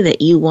be,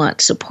 that you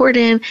want support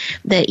in,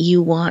 that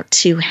you want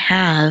to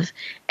have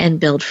and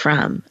build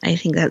from? I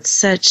think that's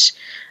such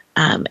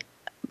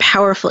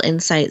powerful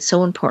insight,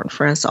 so important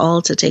for us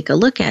all to take a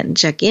look at and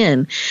check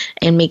in,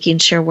 and making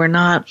sure we're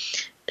not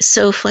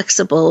so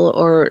flexible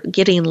or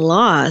getting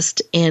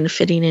lost in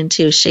fitting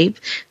into a shape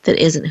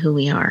that isn't who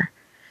we are.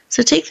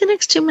 So take the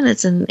next 2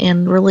 minutes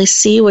and really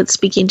see what's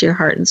speaking to your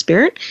heart and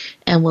spirit,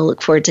 and we'll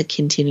look forward to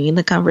continuing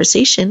the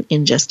conversation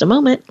in just a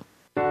moment.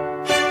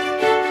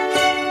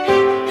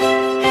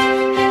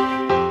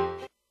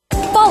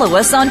 Follow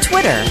us on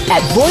Twitter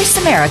at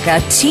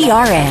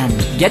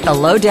VoiceAmericaTRN. Get the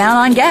lowdown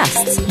on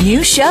guests,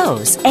 new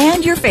shows,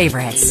 and your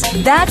favorites.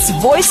 That's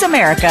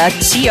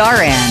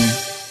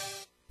VoiceAmericaTRN.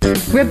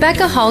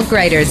 Rebecca Hall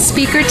Greider's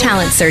Speaker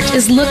Talent Search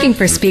is looking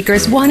for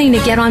speakers wanting to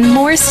get on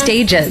more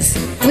stages.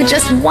 With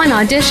just one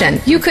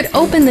audition, you could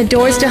open the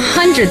doors to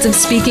hundreds of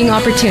speaking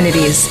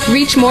opportunities,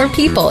 reach more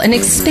people, and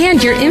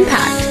expand your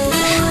impact.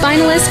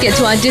 Finalists get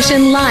to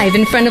audition live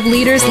in front of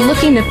leaders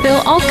looking to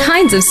fill all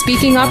kinds of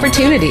speaking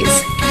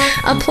opportunities.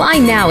 Apply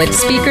now at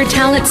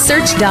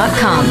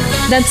SpeakerTalentSearch.com.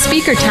 That's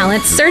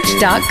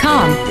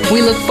SpeakerTalentSearch.com.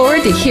 We look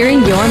forward to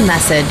hearing your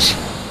message.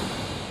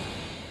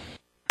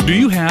 Do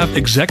you have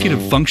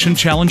executive function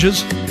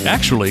challenges?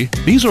 Actually,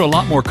 these are a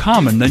lot more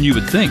common than you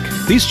would think.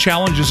 These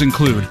challenges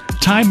include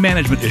time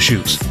management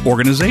issues,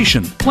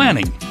 organization,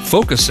 planning,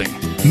 focusing,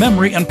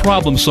 memory, and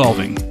problem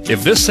solving.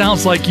 If this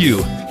sounds like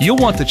you, you'll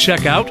want to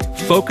check out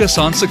Focus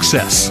on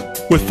Success.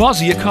 With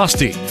Fawzia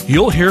Costi,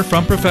 you'll hear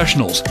from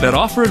professionals that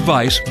offer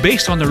advice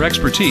based on their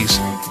expertise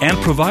and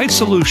provide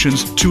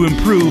solutions to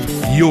improve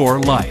your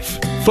life.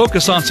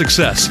 Focus on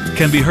Success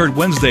can be heard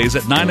Wednesdays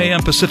at 9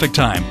 a.m. Pacific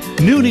Time,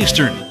 noon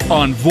Eastern,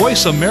 on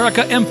Voice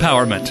America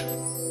Empowerment.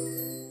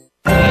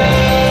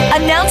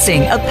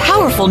 Announcing a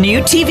powerful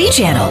new TV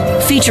channel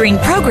featuring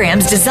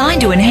programs designed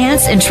to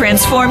enhance and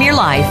transform your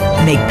life.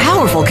 Make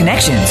powerful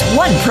connections,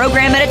 one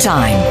program at a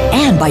time.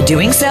 And by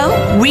doing so,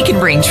 we can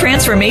bring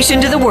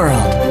transformation to the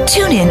world.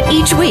 Tune in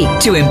each week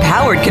to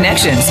Empowered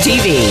Connections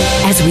TV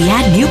as we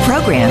add new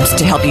programs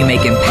to help you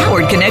make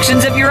empowered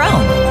connections of your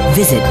own.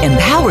 Visit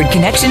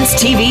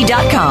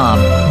EmpoweredConnectionsTV.com.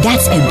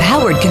 That's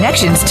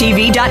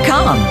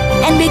EmpoweredConnectionsTV.com.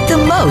 And make the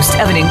most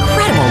of an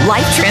incredible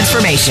life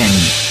transformation.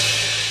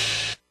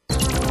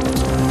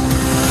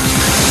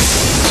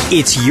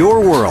 It's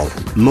your world.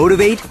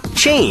 Motivate,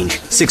 change,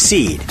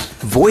 succeed.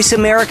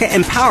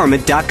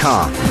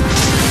 VoiceAmericaEmpowerment.com.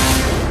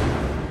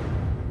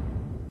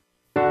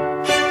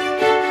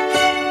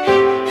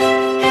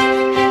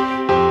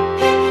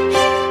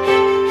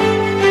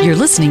 You're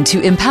listening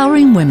to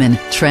Empowering Women,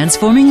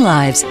 Transforming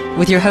Lives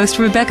with your host,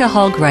 Rebecca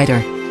Hall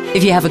Greider.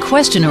 If you have a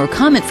question or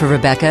comment for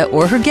Rebecca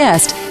or her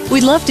guest,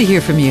 we'd love to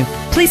hear from you.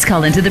 Please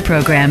call into the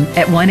program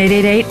at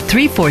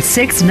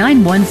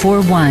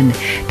 1-888-346-9141.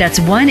 That's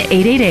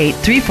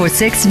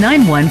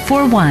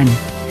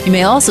 1-888-346-9141. You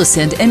may also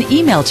send an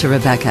email to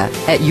Rebecca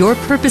at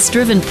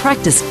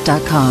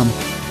yourpurposedrivenpractice.com.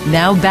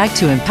 Now back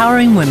to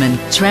Empowering Women,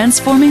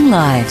 Transforming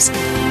Lives.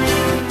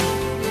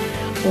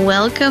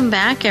 Welcome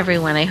back,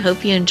 everyone. I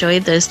hope you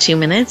enjoyed those 2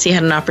 minutes. You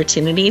had an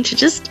opportunity to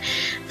just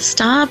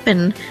stop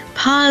and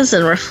pause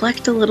and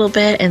reflect a little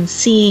bit and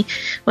see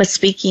what's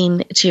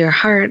speaking to your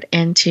heart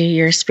and to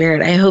your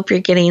spirit. I hope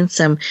you're getting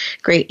some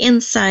great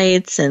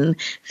insights and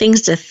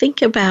things to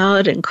think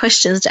about and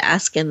questions to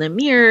ask in the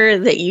mirror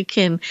that you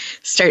can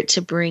start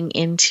to bring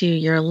into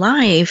your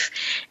life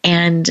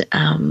and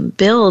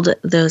build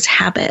those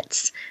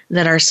habits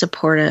that are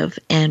supportive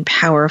and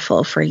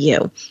powerful for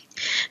you.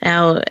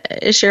 Now,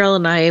 Cheryl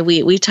and I,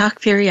 we talk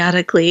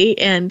periodically,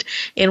 and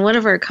in one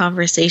of our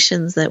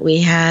conversations that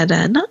we had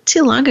not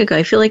too long ago,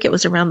 I feel like it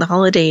was around the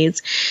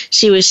holidays,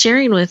 she was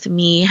sharing with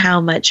me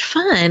how much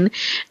fun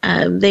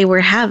they were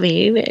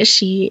having,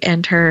 she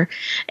and her.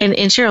 And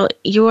Cheryl,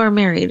 you are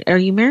married. Are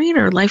you married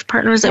or life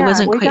partners? Yeah, I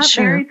wasn't quite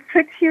sure. We got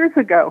married 6 years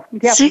ago.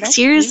 Yep, 6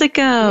 years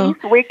ago.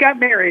 We got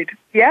married.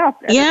 Yeah.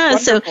 Yeah,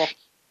 so...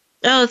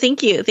 Oh,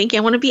 thank you. Thank you.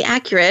 I want to be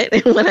accurate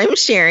in what I'm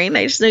sharing.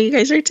 I just know you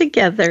guys are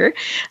together.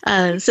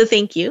 So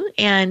thank you.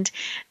 And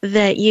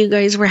that you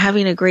guys were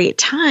having a great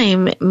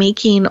time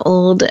making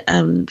old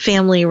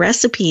family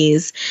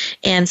recipes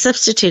and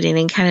substituting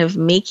and kind of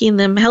making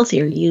them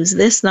healthier. Use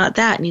this, not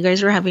that. And you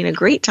guys were having a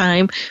great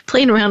time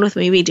playing around with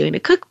maybe doing a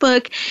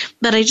cookbook.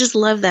 But I just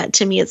love that.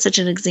 To me, it's such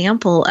an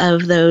example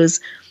of those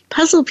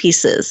puzzle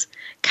pieces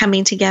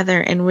coming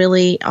together and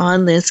really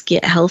on this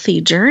get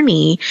healthy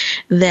journey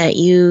that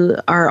you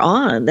are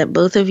on, that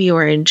both of you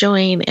are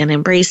enjoying and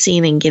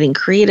embracing and getting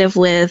creative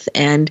with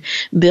and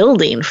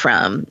building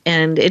from.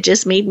 And it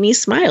just made me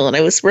smile. And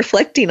I was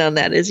reflecting on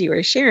that as you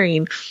were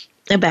sharing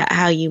about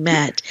how you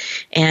met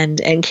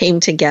and came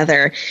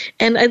together.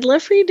 And I'd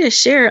love for you to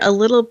share a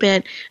little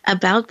bit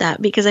about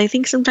that, because I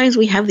think sometimes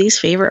we have these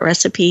favorite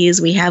recipes,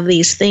 we have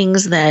these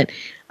things that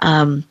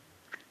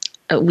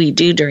we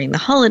do during the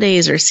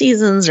holidays or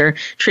seasons or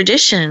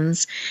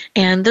traditions,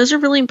 and those are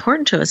really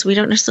important to us. We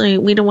don't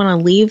want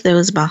to leave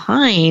those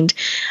behind,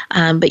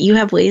 but you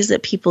have ways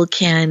that people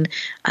can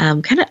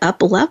kind of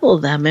up level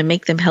them and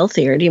make them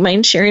healthier. Do you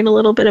mind sharing a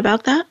little bit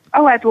about that?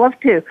 Oh, I'd love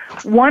to.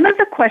 One of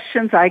the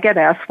questions I get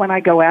asked when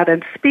I go out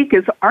and speak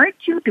is, aren't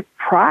you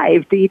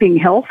deprived eating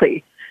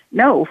healthy?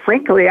 No,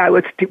 frankly, I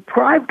was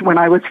deprived when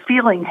I was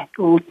feeling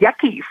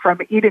yucky from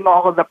eating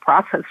all of the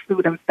processed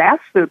food and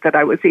fast food that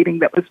I was eating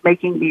that was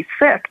making me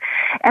sick.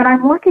 And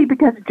I'm lucky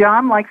because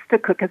John likes to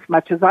cook as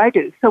much as I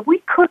do. So we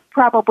cook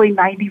probably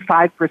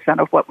 95%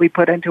 of what we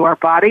put into our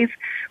bodies,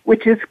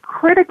 which is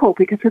critical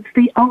because it's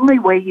the only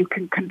way you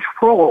can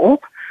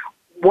control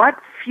what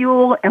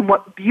fuel and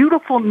what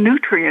beautiful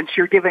nutrients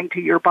you're giving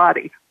to your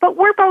body. But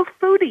we're both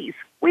foodies.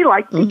 We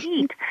like to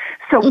eat.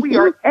 So we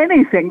are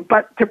anything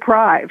but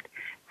deprived.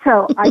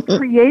 So I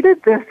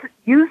created this,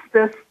 use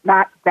this,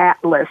 not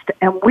that list,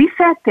 and we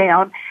sat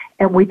down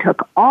and we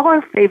took all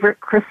our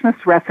favorite Christmas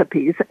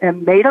recipes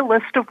and made a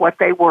list of what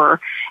they were,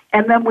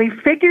 and then we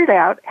figured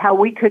out how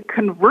we could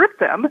convert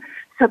them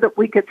so that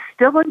we could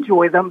still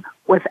enjoy them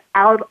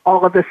without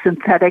all of the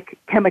synthetic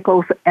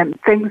chemicals and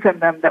things in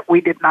them that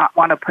we did not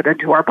want to put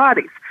into our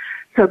bodies.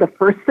 So the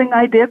first thing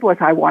I did was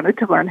I wanted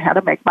to learn how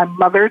to make my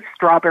mother's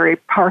strawberry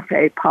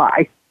parfait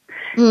pie.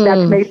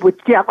 That's made with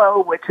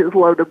Jell-O, which is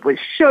loaded with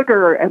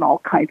sugar and all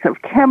kinds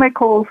of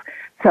chemicals.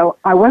 So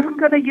I wasn't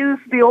going to use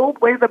the old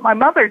way that my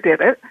mother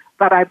did it,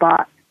 but I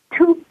bought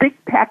 2 big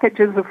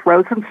packages of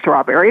frozen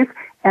strawberries,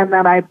 and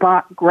then I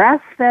bought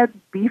grass-fed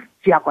beef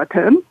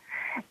gelatin,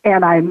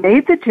 and I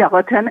made the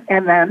gelatin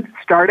and then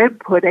started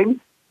putting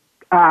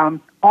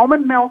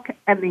almond milk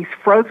and these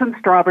frozen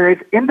strawberries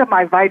into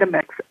my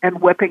Vitamix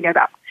and whipping it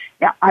up.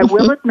 Now, I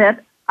will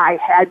admit, I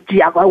had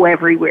Jell-O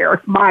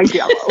everywhere, my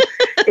Jell-O.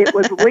 It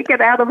was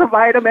leaking out of the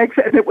Vitamix,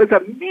 and it was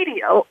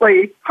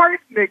immediately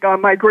hardening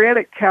on my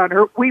granite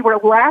counter. We were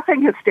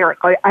laughing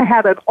hysterically. I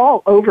had it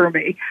all over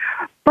me.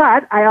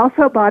 But I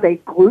also bought a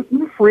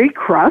gluten-free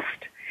crust,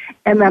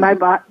 and then I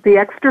bought the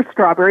extra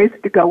strawberries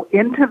to go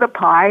into the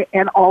pie.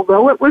 And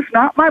although it was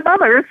not my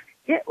mother's,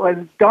 it was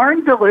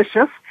darn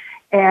delicious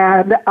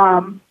and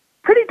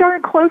pretty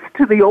darn close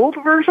to the old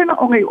version,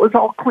 only it was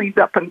all cleaned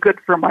up and good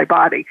for my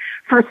body.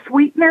 For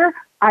sweetener,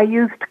 I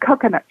used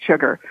coconut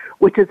sugar,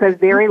 which is a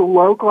very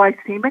low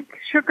glycemic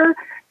sugar,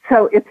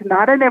 so it's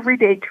not an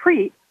everyday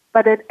treat,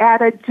 but it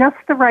added just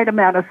the right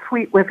amount of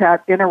sweet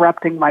without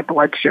interrupting my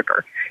blood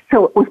sugar.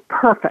 So it was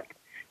perfect.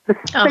 The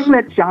thing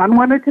that John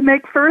wanted to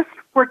make first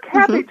were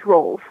cabbage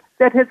rolls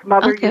that his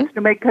mother used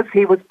to make because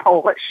he was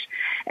Polish.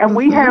 And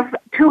we have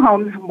 2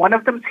 homes, one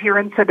of them's here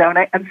in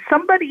Sedona, and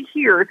somebody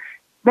here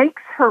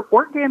makes her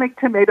organic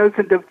tomatoes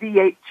into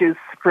V8 juice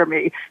for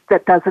me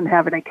that doesn't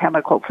have any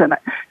chemicals in it.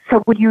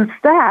 So we use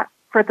that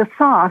for the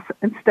sauce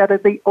instead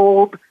of the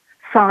old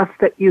sauce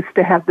that used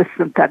to have the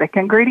synthetic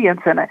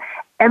ingredients in it.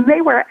 And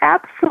they were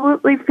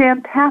absolutely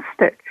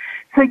fantastic.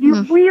 So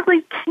you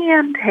really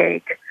can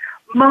take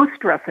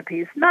most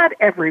recipes, not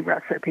every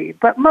recipe,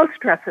 but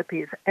most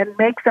recipes, and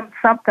make them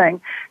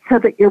something so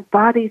that your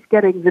body's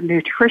getting the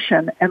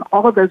nutrition and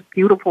all of those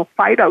beautiful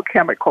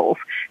phytochemicals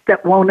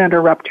that won't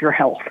interrupt your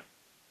health.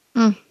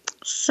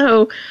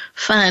 So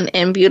fun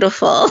and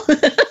beautiful.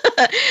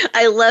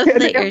 I love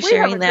that you're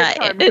sharing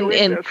that.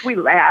 And we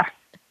laughed.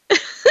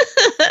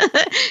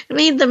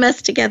 Made the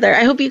mess together.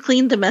 I hope you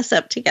cleaned the mess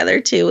up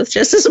together too with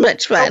just as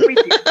much fun.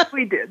 Oh,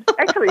 we did.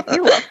 Actually, he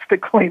loves to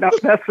clean up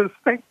messes.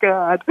 Thank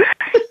God.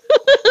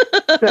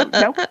 So,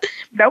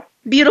 nope.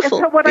 Beautiful,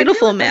 so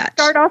beautiful match.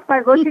 I start off by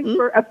looking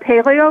for a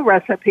paleo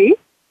recipe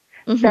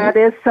that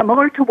is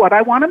similar to what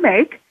I want to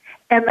make.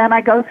 And then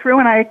I go through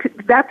and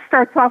that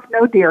starts off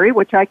no dairy,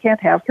 which I can't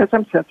have because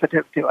I'm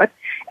sensitive to it.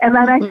 And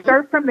then I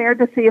start from there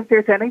to see if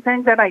there's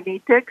anything that I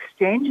need to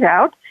exchange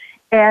out.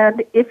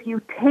 And if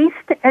you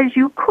taste as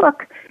you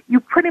cook, you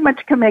pretty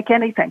much can make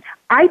anything.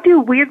 I do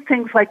weird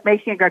things like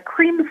making a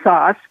cream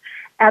sauce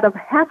out of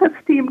half a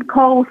steamed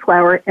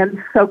cauliflower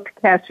and soaked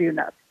cashew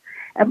nuts.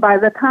 And by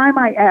the time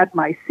I add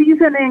my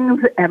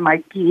seasonings and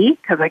my ghee,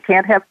 because I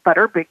can't have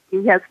butter, but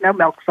ghee has no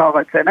milk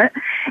solids in it,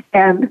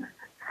 and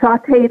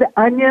sauteed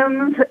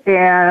onions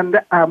and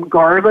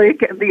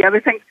garlic and the other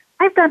things.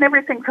 I've done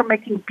everything from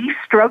making beef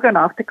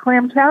stroganoff to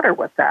clam chowder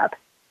with that.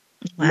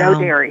 Wow.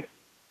 No dairy.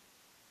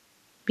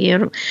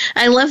 Beautiful.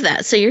 I love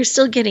that. So you're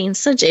still getting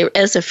as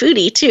a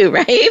foodie too,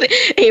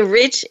 right? A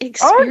rich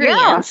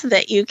experience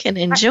that you can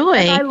enjoy.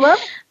 I love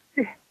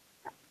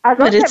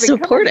but it's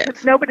supportive.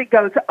 Because nobody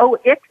goes, oh,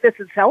 this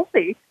is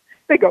healthy.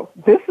 They go,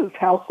 this is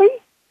healthy?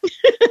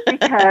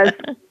 Because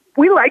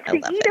we like to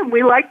eat and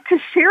we like to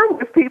share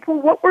with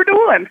people what we're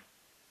doing.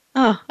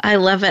 Oh, I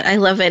love it. I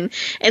love it.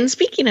 And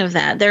speaking of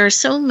that, there are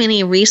so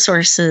many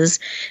resources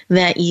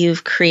that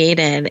you've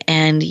created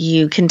and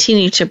you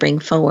continue to bring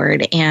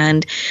forward.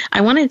 And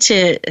I wanted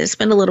to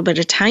spend a little bit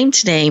of time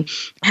today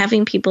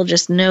having people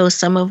just know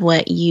some of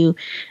what you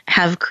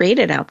have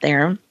created out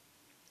there,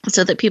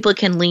 so that people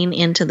can lean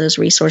into those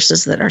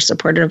resources that are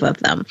supportive of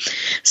them.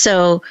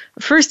 So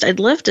first, I'd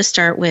love to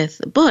start with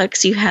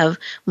books. You have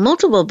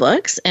multiple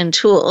books and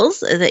tools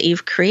that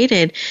you've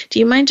created. Do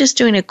you mind just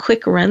doing a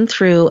quick run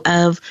through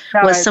of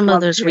what some of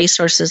those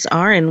resources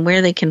are and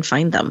where they can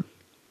find them?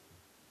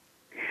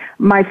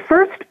 My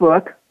first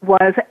book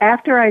was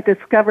after I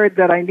discovered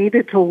that I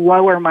needed to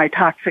lower my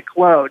toxic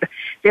load.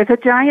 There's a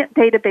giant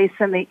database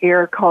in the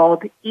air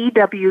called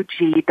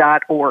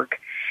EWG.org.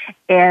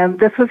 And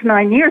this was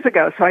 9 years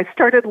ago, so I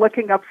started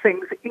looking up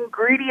things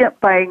ingredient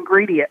by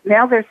ingredient.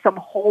 Now there's some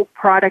whole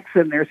products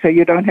in there, so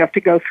you don't have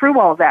to go through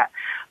all that.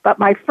 But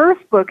my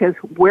first book is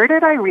where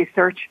did I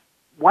research,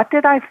 what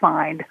did I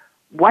find,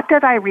 what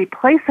did I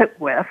replace it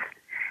with,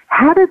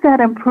 how did that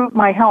improve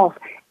my health,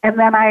 and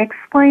then I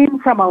explain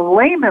from a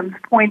layman's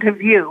point of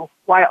view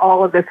why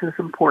all of this is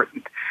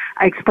important.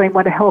 I explain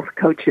what a health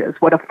coach is,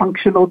 what a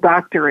functional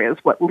doctor is,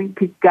 what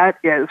leaky gut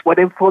is, what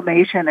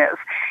inflammation is.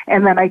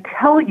 And then I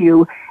tell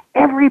you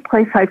every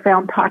place I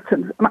found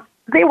toxins.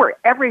 They were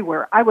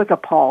everywhere. I was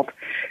appalled.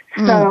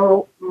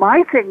 So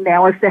my thing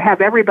now is to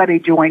have everybody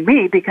join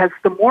me, because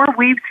the more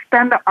we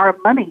spend our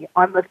money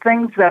on the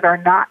things that are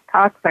not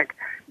toxic,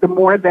 the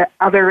more that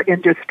other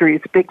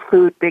industries, big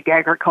food, big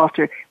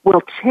agriculture,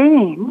 will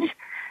change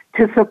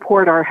to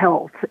support our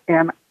health.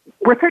 And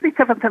we're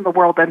 37th in the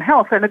world in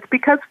health, and it's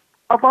because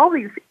of all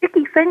these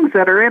icky things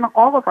that are in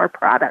all of our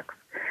products.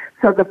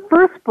 So the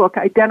first book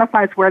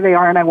identifies where they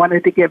are, and I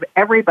wanted to give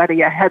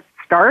everybody a head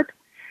start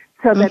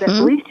so that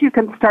at least you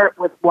can start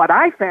with what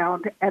I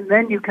found, and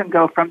then you can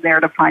go from there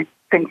to find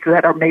things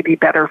that are maybe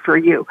better for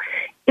you.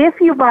 If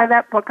you buy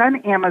that book on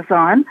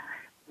Amazon,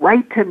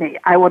 write to me.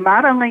 I will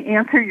not only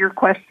answer your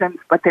questions,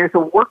 but there's a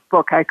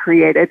workbook I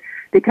created,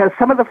 because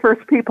some of the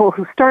first people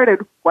who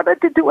started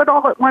wanted to do it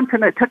all at once,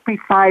 and it took me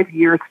 5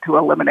 years to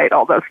eliminate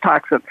all those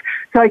toxins.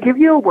 So I give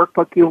you a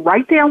workbook. You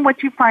write down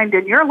what you find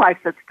in your life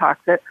that's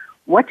toxic,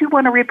 what you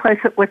want to replace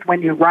it with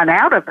when you run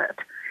out of it,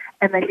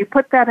 and then you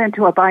put that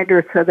into a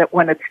binder so that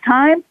when it's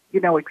time, you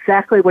know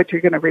exactly what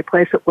you're going to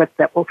replace it with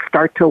that will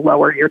start to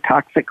lower your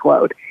toxic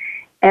load.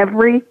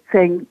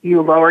 Everything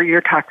you lower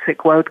your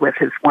toxic load with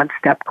is one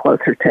step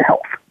closer to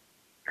health.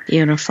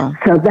 Beautiful.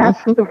 So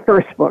that's the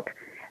first book.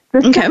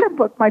 The second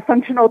book, my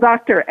functional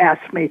doctor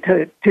asked me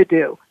to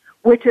do,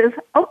 which is,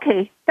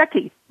 okay,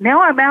 Becky,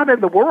 now I'm out in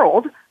the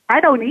world.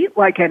 I don't eat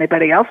like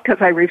anybody else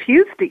because I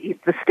refuse to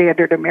eat the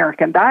standard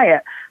American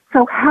diet.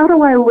 So how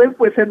do I live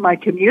within my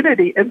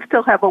community and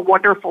still have a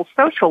wonderful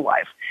social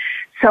life?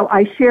 So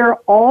I share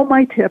all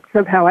my tips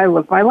of how I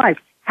live my life.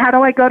 How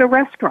do I go to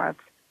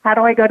restaurants? How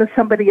do I go to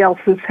somebody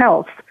else's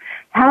house?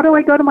 How do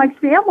I go to my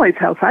family's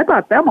house? I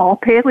bought them all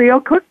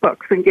paleo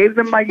cookbooks and gave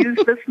them my use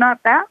this,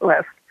 not that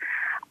list.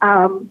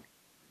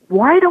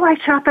 Why do I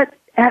shop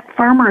at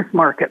farmers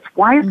markets?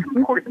 Why is it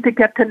important to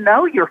get to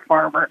know your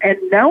farmer and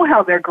know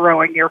how they're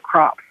growing your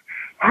crops?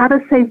 How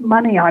to save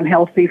money on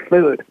healthy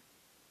food?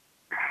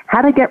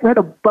 How to get rid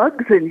of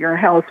bugs in your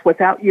house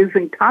without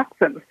using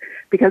toxins,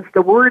 because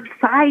the word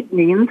side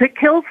means it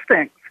kills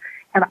things.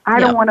 And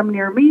I don't want them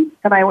near me,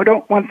 and I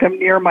don't want them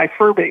near my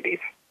fur babies.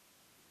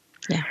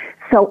 Yeah.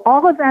 So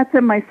all of that's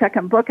in my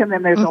second book, and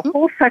then there's a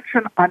whole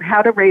section on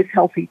how to raise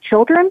healthy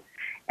children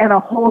and a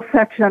whole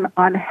section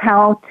on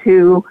how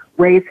to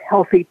raise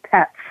healthy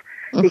pets,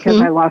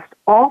 because I lost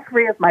all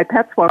three of my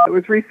pets while I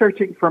was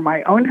researching for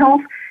my own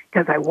health,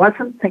 because I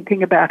wasn't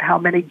thinking about how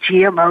many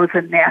GMOs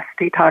and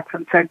nasty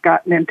toxins had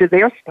gotten into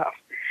their stuff.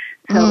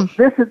 So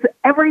this is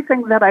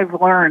everything that I've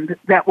learned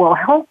that will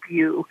help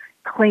you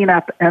clean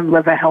up and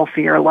live a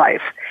healthier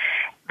life.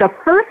 The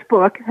first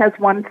book has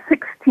won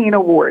 16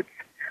 awards.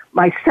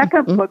 My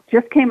second book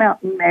just came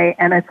out in May,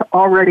 and it's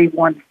already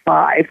won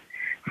 5.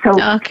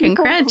 So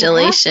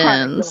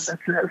congratulations.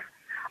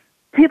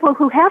 People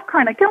who have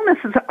chronic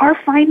illnesses are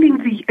finding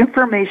the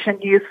information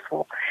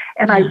useful.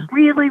 And I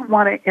really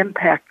want to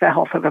impact the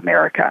health of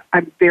America.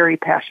 I'm very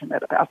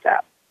passionate about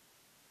that.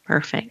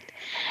 Perfect.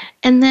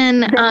 And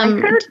then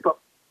my third book.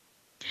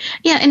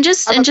 Yeah, and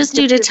just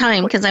due to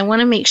time, because I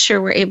want to make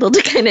sure we're able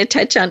to kind of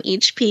touch on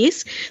each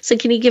piece. So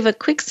can you give a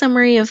quick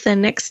summary of the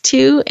next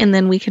two, and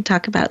then we can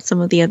talk about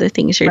some of the other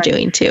things you're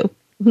doing too.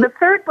 The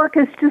third book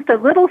is just a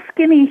little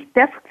skinny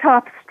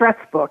desktop stress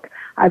book.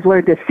 I've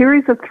learned a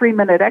series of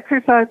 3-minute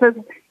exercises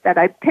that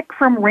I pick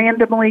from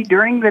randomly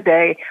during the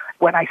day.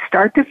 When I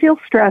start to feel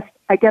stressed,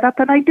 I get up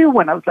and I do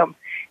one of them.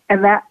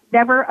 And that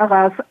never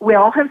allows, we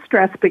all have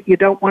stress, but you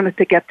don't want it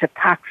to get to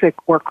toxic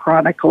or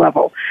chronic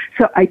level.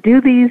 So I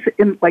do these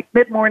in like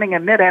mid-morning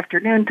and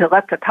mid-afternoon to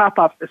let the top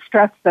off the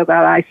stress so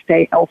that I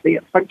stay healthy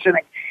and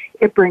functioning.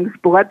 It brings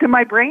blood to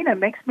my brain and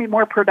makes me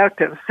more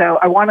productive. So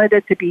I wanted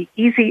it to be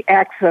easy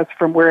access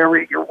from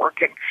wherever you're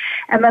working.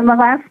 And then the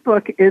last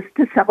book is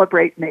To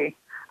Celebrate Me.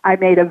 I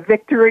made a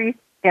victory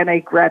and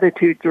a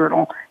gratitude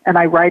journal, and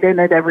I write in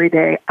it every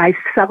day. I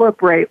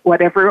celebrate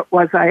whatever it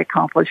was I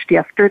accomplished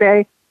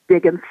yesterday,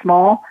 big and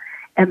small,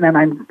 and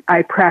then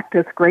I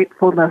practice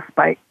gratefulness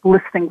by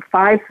listing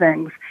 5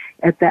 things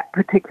at that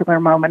particular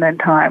moment in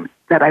time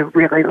that I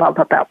really love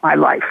about my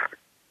life.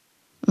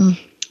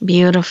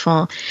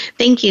 Beautiful.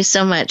 Thank you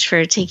so much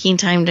for taking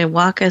time to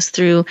walk us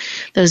through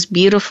those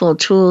beautiful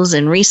tools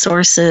and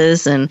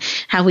resources and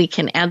how we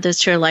can add those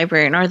to our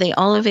library. And are they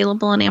all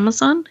available on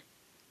Amazon?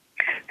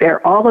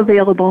 They're all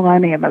available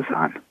on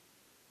Amazon.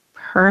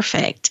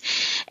 Perfect.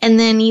 And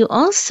then you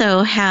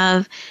also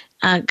have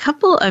a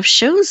couple of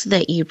shows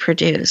that you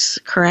produce,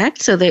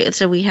 correct? So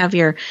we have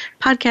your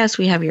podcast,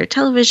 we have your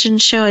television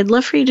show. I'd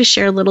love for you to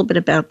share a little bit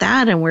about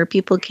that and where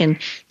people can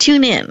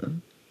tune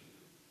in.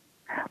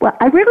 Well,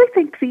 I really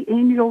think the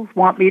Angels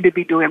want me to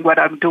be doing what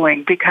I'm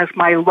doing because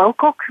my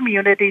local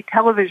community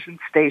television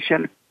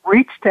station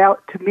reached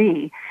out to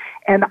me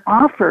and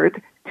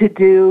offered to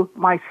do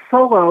my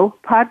solo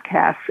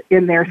podcasts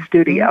in their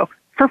studio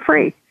for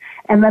free.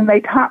 And then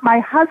they taught my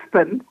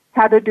husband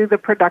how to do the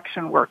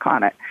production work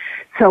on it.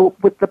 So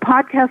with the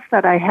podcast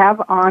that I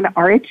have on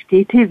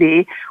RHD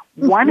TV,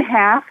 one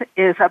half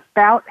is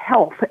about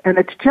health, and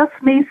it's just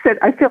me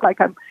I feel like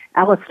I'm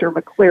Alistair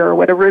McClure or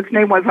whatever his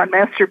name was on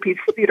Masterpiece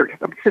Theater.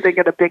 I'm sitting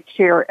in a big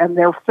chair, and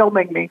they're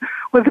filming me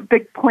with a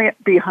big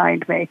plant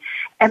behind me.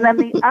 And then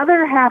the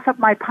other half of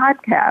my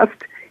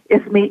podcast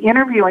is me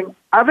interviewing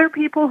other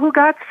people who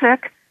got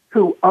sick,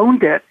 who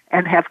owned it,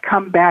 and have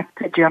come back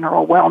to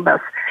general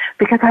wellness.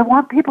 Because I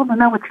want people to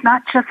know it's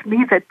not just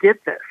me that did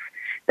this.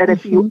 That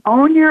if you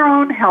own your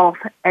own health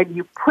and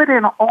you put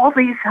in all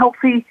these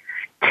healthy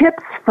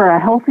tips for a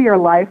healthier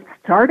life,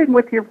 starting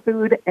with your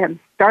food and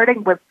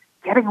starting with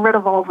getting rid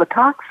of all the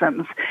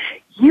toxins,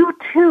 you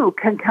too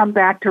can come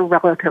back to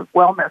relative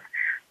wellness.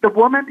 The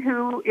woman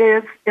who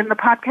is in the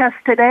podcast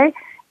today,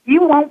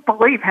 you won't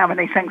believe how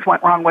many things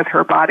went wrong with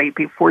her body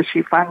before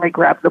she finally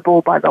grabbed the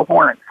bull by the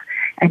horns.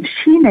 And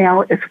she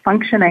now is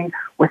functioning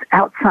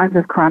without signs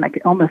of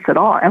chronic illness at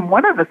all. And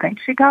one of the things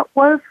she got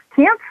was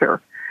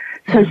cancer.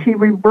 So she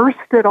reversed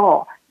it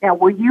all. Now,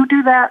 will you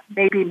do that?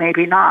 Maybe,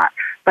 maybe not.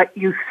 But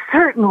you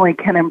certainly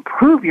can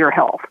improve your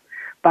health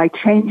by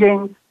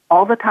changing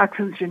all the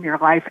toxins in your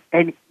life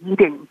and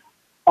eating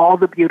all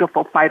the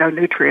beautiful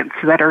phytonutrients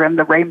that are in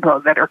the rainbow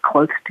that are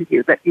close to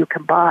you that you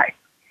can buy.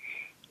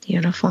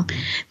 Beautiful.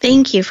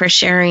 Thank you for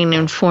sharing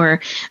and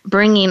for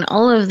bringing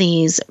all of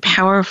these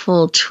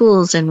powerful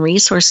tools and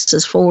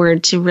resources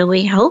forward to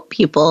really help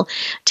people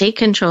take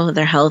control of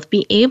their health,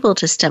 be able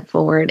to step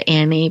forward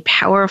in a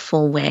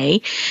powerful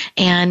way,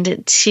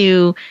 and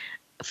to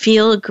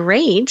feel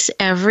great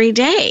every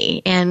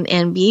day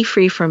and be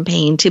free from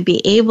pain, to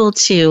be able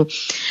to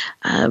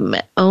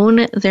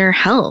own their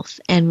health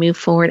and move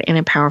forward in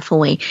a powerful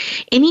way.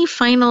 Any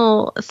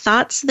final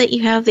thoughts that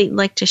you have that you'd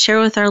like to share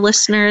with our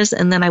listeners?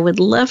 And then I would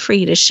love for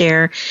you to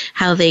share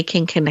how they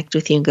can connect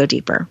with you and go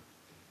deeper.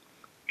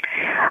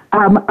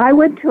 I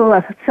went to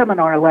a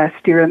seminar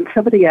last year, and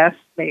somebody asked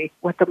me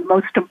what the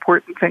most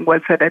important thing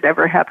was that had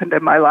ever happened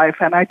in my life,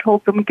 and I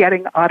told them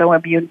getting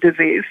autoimmune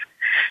disease,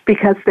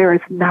 because there is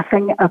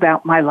nothing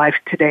about my life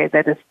today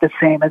that is the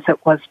same as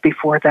it was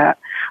before that.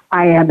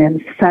 I am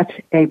in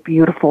such a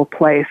beautiful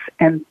place,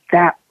 and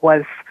that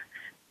was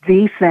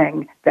the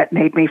thing that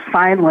made me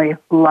finally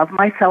love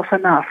myself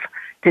enough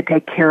to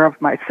take care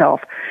of myself.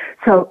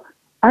 So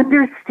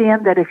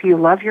understand that if you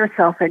love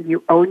yourself and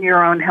you own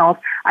your own health,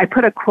 I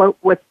put a quote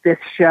with this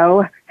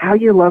show, how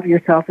you love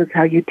yourself is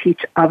how you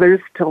teach others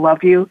to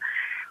love you.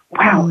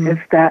 Wow, is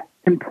that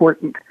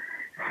important.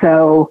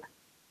 So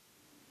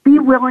be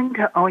willing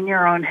to own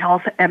your own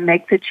health and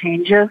make the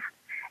changes,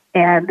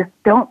 and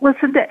don't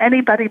listen to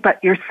anybody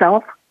but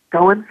yourself.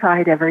 Go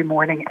inside every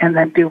morning and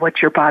then do what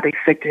your body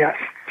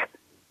suggests.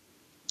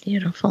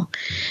 Beautiful.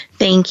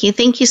 Thank you.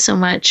 Thank you so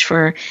much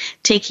for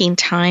taking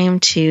time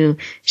to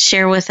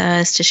share with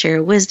us, to share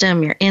your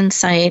wisdom, your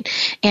insight.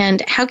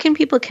 And how can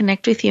people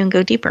connect with you and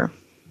go deeper?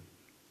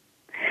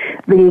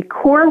 The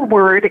core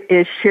word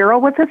is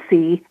Cheryl with a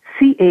C,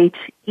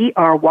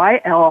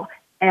 CHERYL,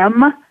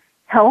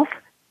 Health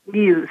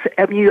Muse,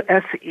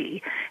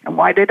 MUSE. And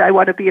why did I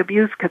want to be a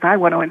muse? Because I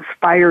want to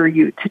inspire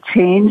you to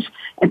change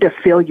and to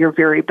feel your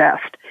very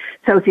best.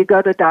 So if you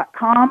go to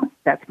 .com,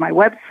 that's my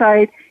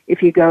website.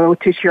 If you go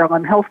to Cheryl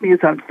M. Health Muse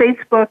on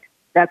Facebook,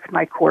 that's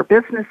my core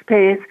business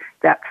page.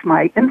 That's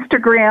my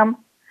Instagram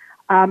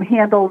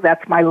handle.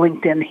 That's my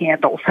LinkedIn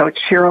handle. So it's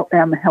Cheryl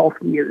M. Health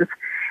Muse.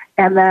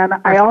 And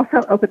then I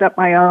also opened up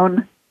my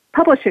own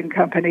publishing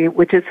company,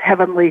 which is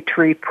Heavenly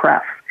Tree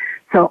Press.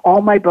 So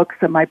all my books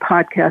and my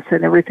podcasts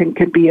and everything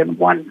can be in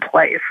one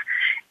place.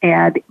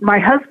 And my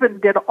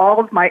husband did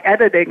all of my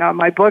editing on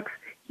my books.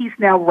 He's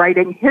now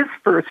writing his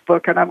first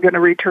book, and I'm going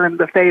to return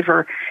the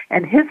favor.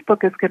 And his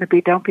book is going to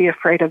be Don't Be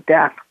Afraid of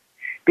Death,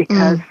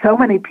 because so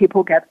many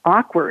people get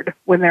awkward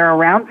when they're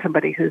around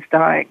somebody who's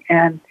dying.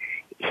 And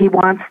he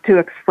wants to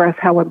express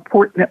how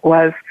important it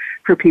was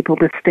for people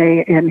to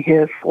stay in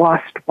his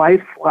lost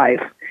wife's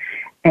life.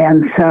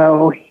 And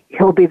so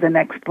he'll be the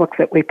next book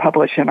that we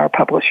publish in our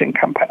publishing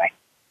company.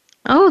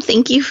 Oh,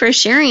 thank you for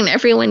sharing,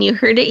 everyone. You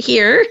heard it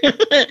here.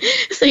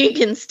 So you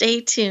can stay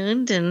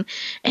tuned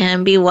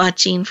and be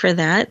watching for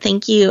that.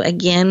 Thank you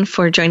again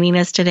for joining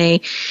us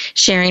today,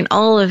 sharing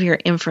all of your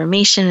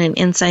information and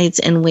insights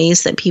and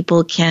ways that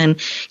people can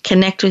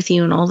connect with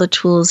you and all the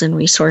tools and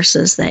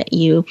resources that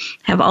you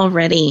have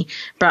already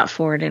brought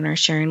forward and are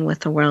sharing with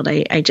the world.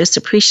 I just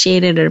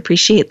appreciate it and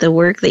appreciate the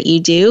work that you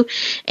do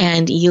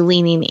and you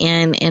leaning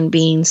in and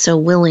being so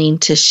willing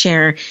to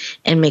share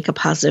and make a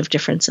positive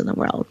difference in the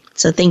world.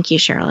 So thank you,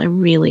 Cheryl. I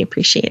really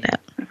appreciate it.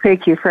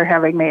 Thank you for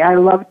having me. I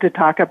love to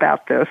talk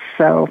about this,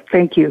 so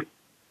thank you.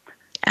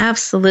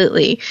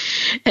 Absolutely.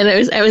 And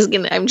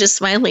I'm just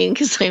smiling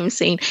because I'm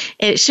saying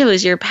it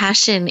shows your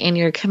passion and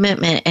your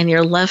commitment and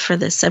your love for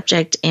this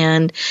subject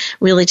and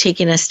really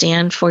taking a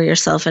stand for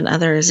yourself and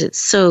others. It's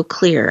so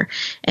clear.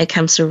 It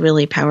comes through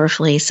really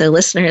powerfully. So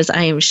listeners,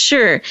 I am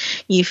sure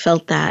you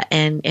felt that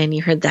and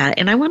you heard that.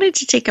 And I wanted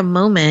to take a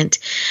moment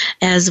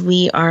as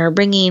we are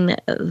bringing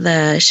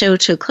the show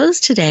to a close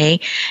today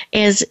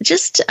is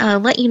just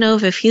let you know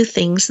of a few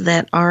things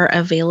that are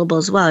available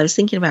as well. I was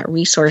thinking about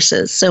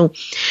resources. So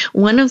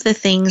one of the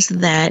things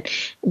that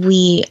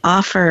we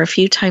offer a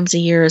few times a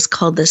year is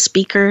called the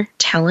Speaker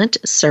Talent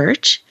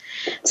Search.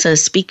 So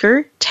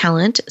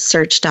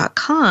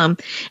speakertalentsearch.com,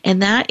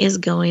 and that is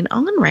going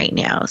on right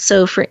now.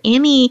 So for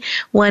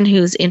anyone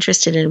who's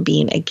interested in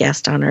being a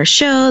guest on our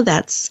show,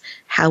 that's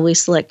how we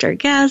select our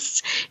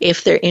guests.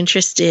 If they're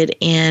interested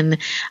in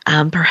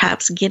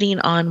perhaps getting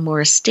on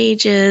more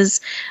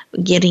stages,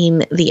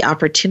 getting the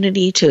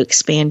opportunity to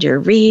expand your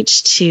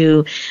reach,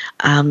 to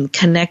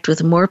connect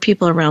with more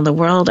people around the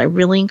world, I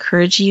really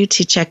encourage you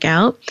to check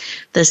out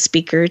the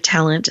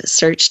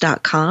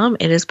speakertalentsearch.com.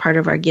 It is part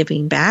of our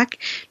giving back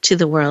to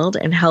the world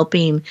and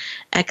helping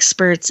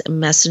experts,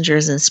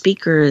 messengers, and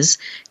speakers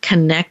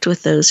connect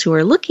with those who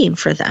are looking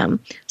for them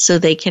so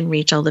they can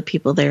reach all the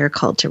people they are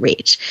called to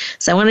reach.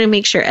 So I wanted to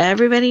make sure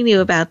everybody knew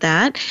about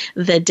that.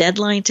 The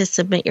deadline to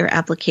submit your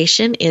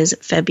application is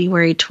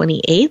February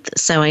 28th.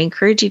 So I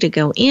encourage you to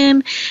go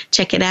in,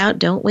 check it out.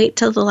 Don't wait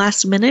till the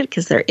last minute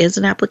because there is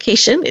an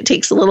application. It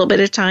takes a little bit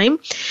of time,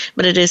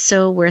 but it is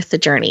so worth the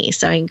journey.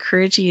 So I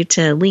encourage you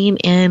to lean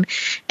in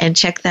and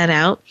check that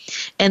out.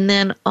 And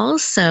then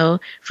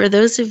also, for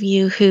those of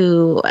you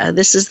who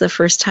this is the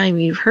first time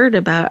you've heard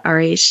about our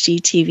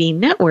HGTV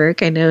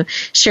network, I know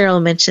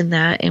Cheryl mentioned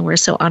that, and we're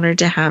so honored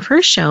to have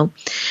her show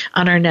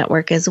on our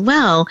network as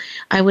well.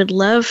 I would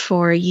love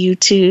for you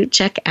to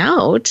check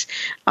out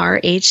our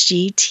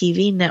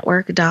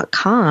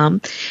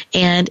HGTVnetwork.com,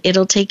 and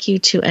it'll take you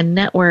to a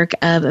network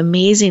of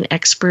amazing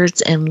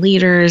experts and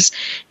leaders.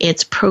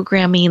 It's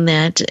programming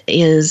that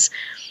is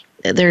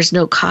there's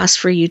no cost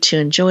for you to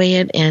enjoy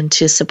it and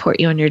to support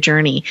you on your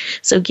journey.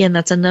 So again,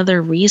 that's another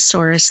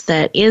resource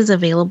that is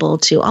available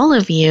to all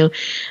of you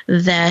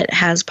that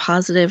has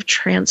positive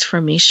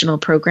transformational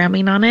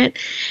programming on it.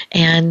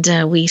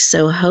 And we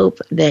so hope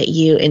that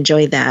you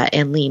enjoy that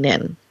and lean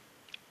in.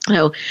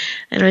 Oh,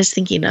 and I was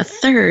thinking a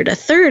third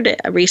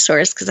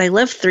resource, because I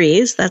love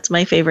threes. That's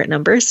my favorite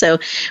number. So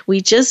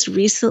we just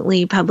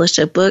recently published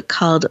a book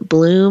called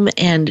Bloom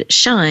and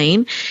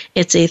Shine.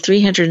 It's a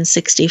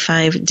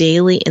 365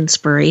 daily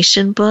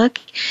inspiration book,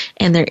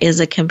 and there is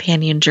a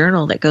companion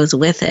journal that goes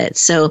with it.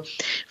 So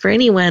for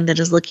anyone that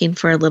is looking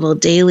for a little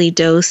daily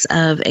dose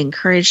of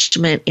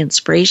encouragement,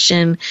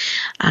 inspiration,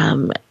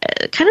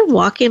 kind of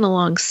walking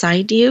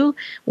alongside you,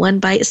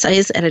 one bite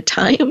size at a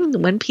time,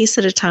 one piece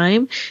at a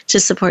time, to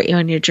support you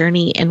on your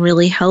journey and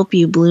really help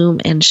you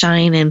bloom and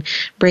shine and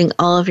bring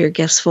all of your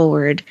gifts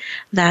forward.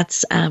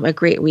 That's a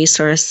great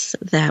resource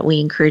that we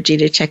encourage you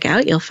to check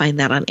out. You'll find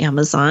that on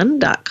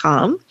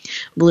Amazon.com,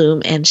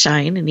 Bloom and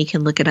Shine, and you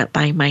can look it up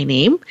by my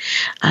name,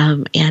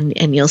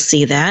 and you'll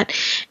see that.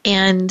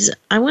 And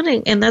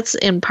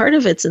part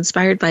of it's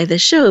inspired by the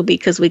show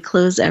because we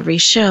close every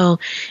show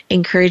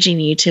encouraging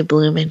you to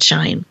bloom and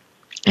shine.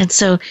 And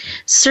so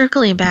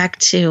circling back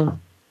to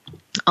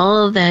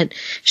all of that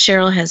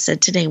Cheryl has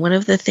said today, one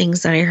of the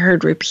things that I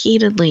heard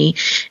repeatedly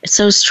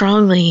so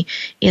strongly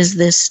is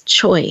this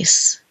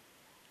choice.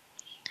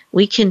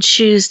 We can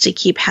choose to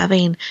keep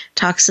having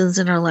toxins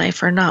in our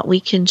life or not. We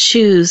can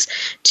choose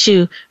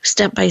to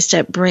step by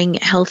step bring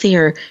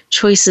healthier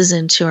choices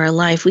into our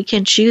life. We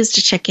can choose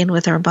to check in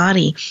with our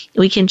body.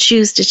 We can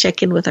choose to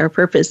check in with our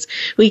purpose.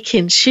 We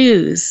can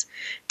choose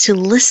to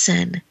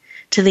listen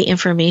to the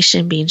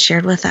information being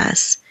shared with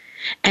us.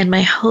 And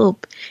my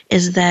hope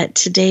is that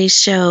today's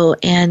show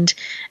and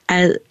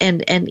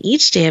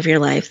each day of your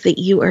life that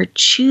you are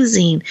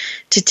choosing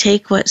to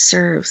take what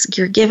serves.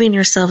 You're giving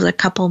yourselves a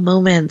couple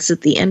moments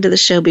at the end of the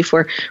show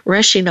before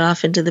rushing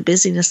off into the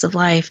busyness of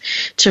life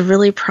to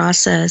really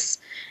process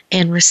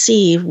and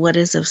receive what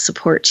is of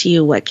support to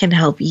you, what can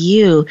help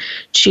you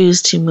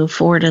choose to move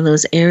forward in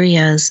those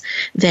areas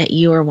that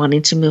you are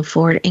wanting to move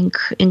forward,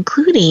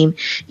 including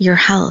your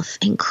health,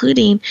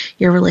 including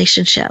your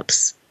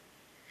relationships.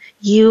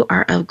 You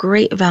are of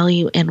great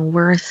value and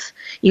worth.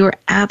 You are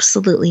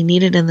absolutely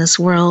needed in this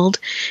world.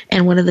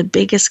 And one of the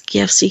biggest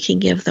gifts you can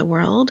give the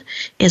world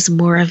is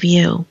more of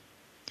you.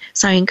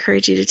 So I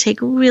encourage you to take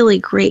really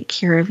great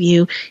care of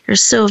you. You're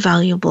so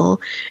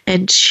valuable,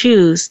 and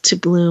choose to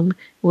bloom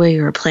where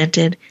you are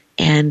planted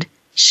and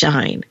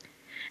shine.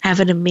 Have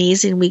an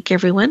amazing week,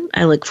 everyone.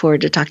 I look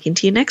forward to talking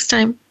to you next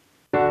time.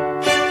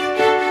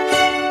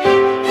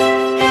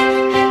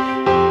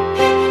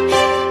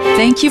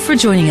 Thank you for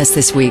joining us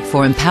this week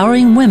for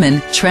Empowering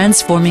Women,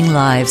 Transforming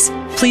Lives.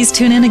 Please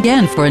tune in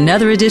again for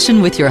another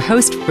edition with your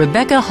host,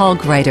 Rebecca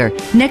Hall-Gruyter,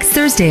 next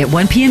Thursday at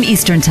 1 p.m.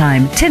 Eastern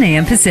Time, 10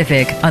 a.m.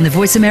 Pacific, on the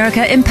Voice America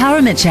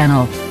Empowerment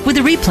Channel, with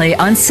a replay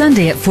on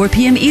Sunday at 4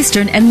 p.m.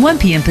 Eastern and 1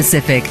 p.m.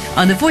 Pacific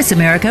on the Voice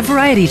America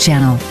Variety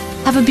Channel.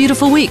 Have a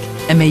beautiful week,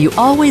 and may you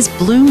always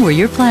bloom where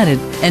you're planted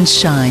and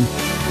shine.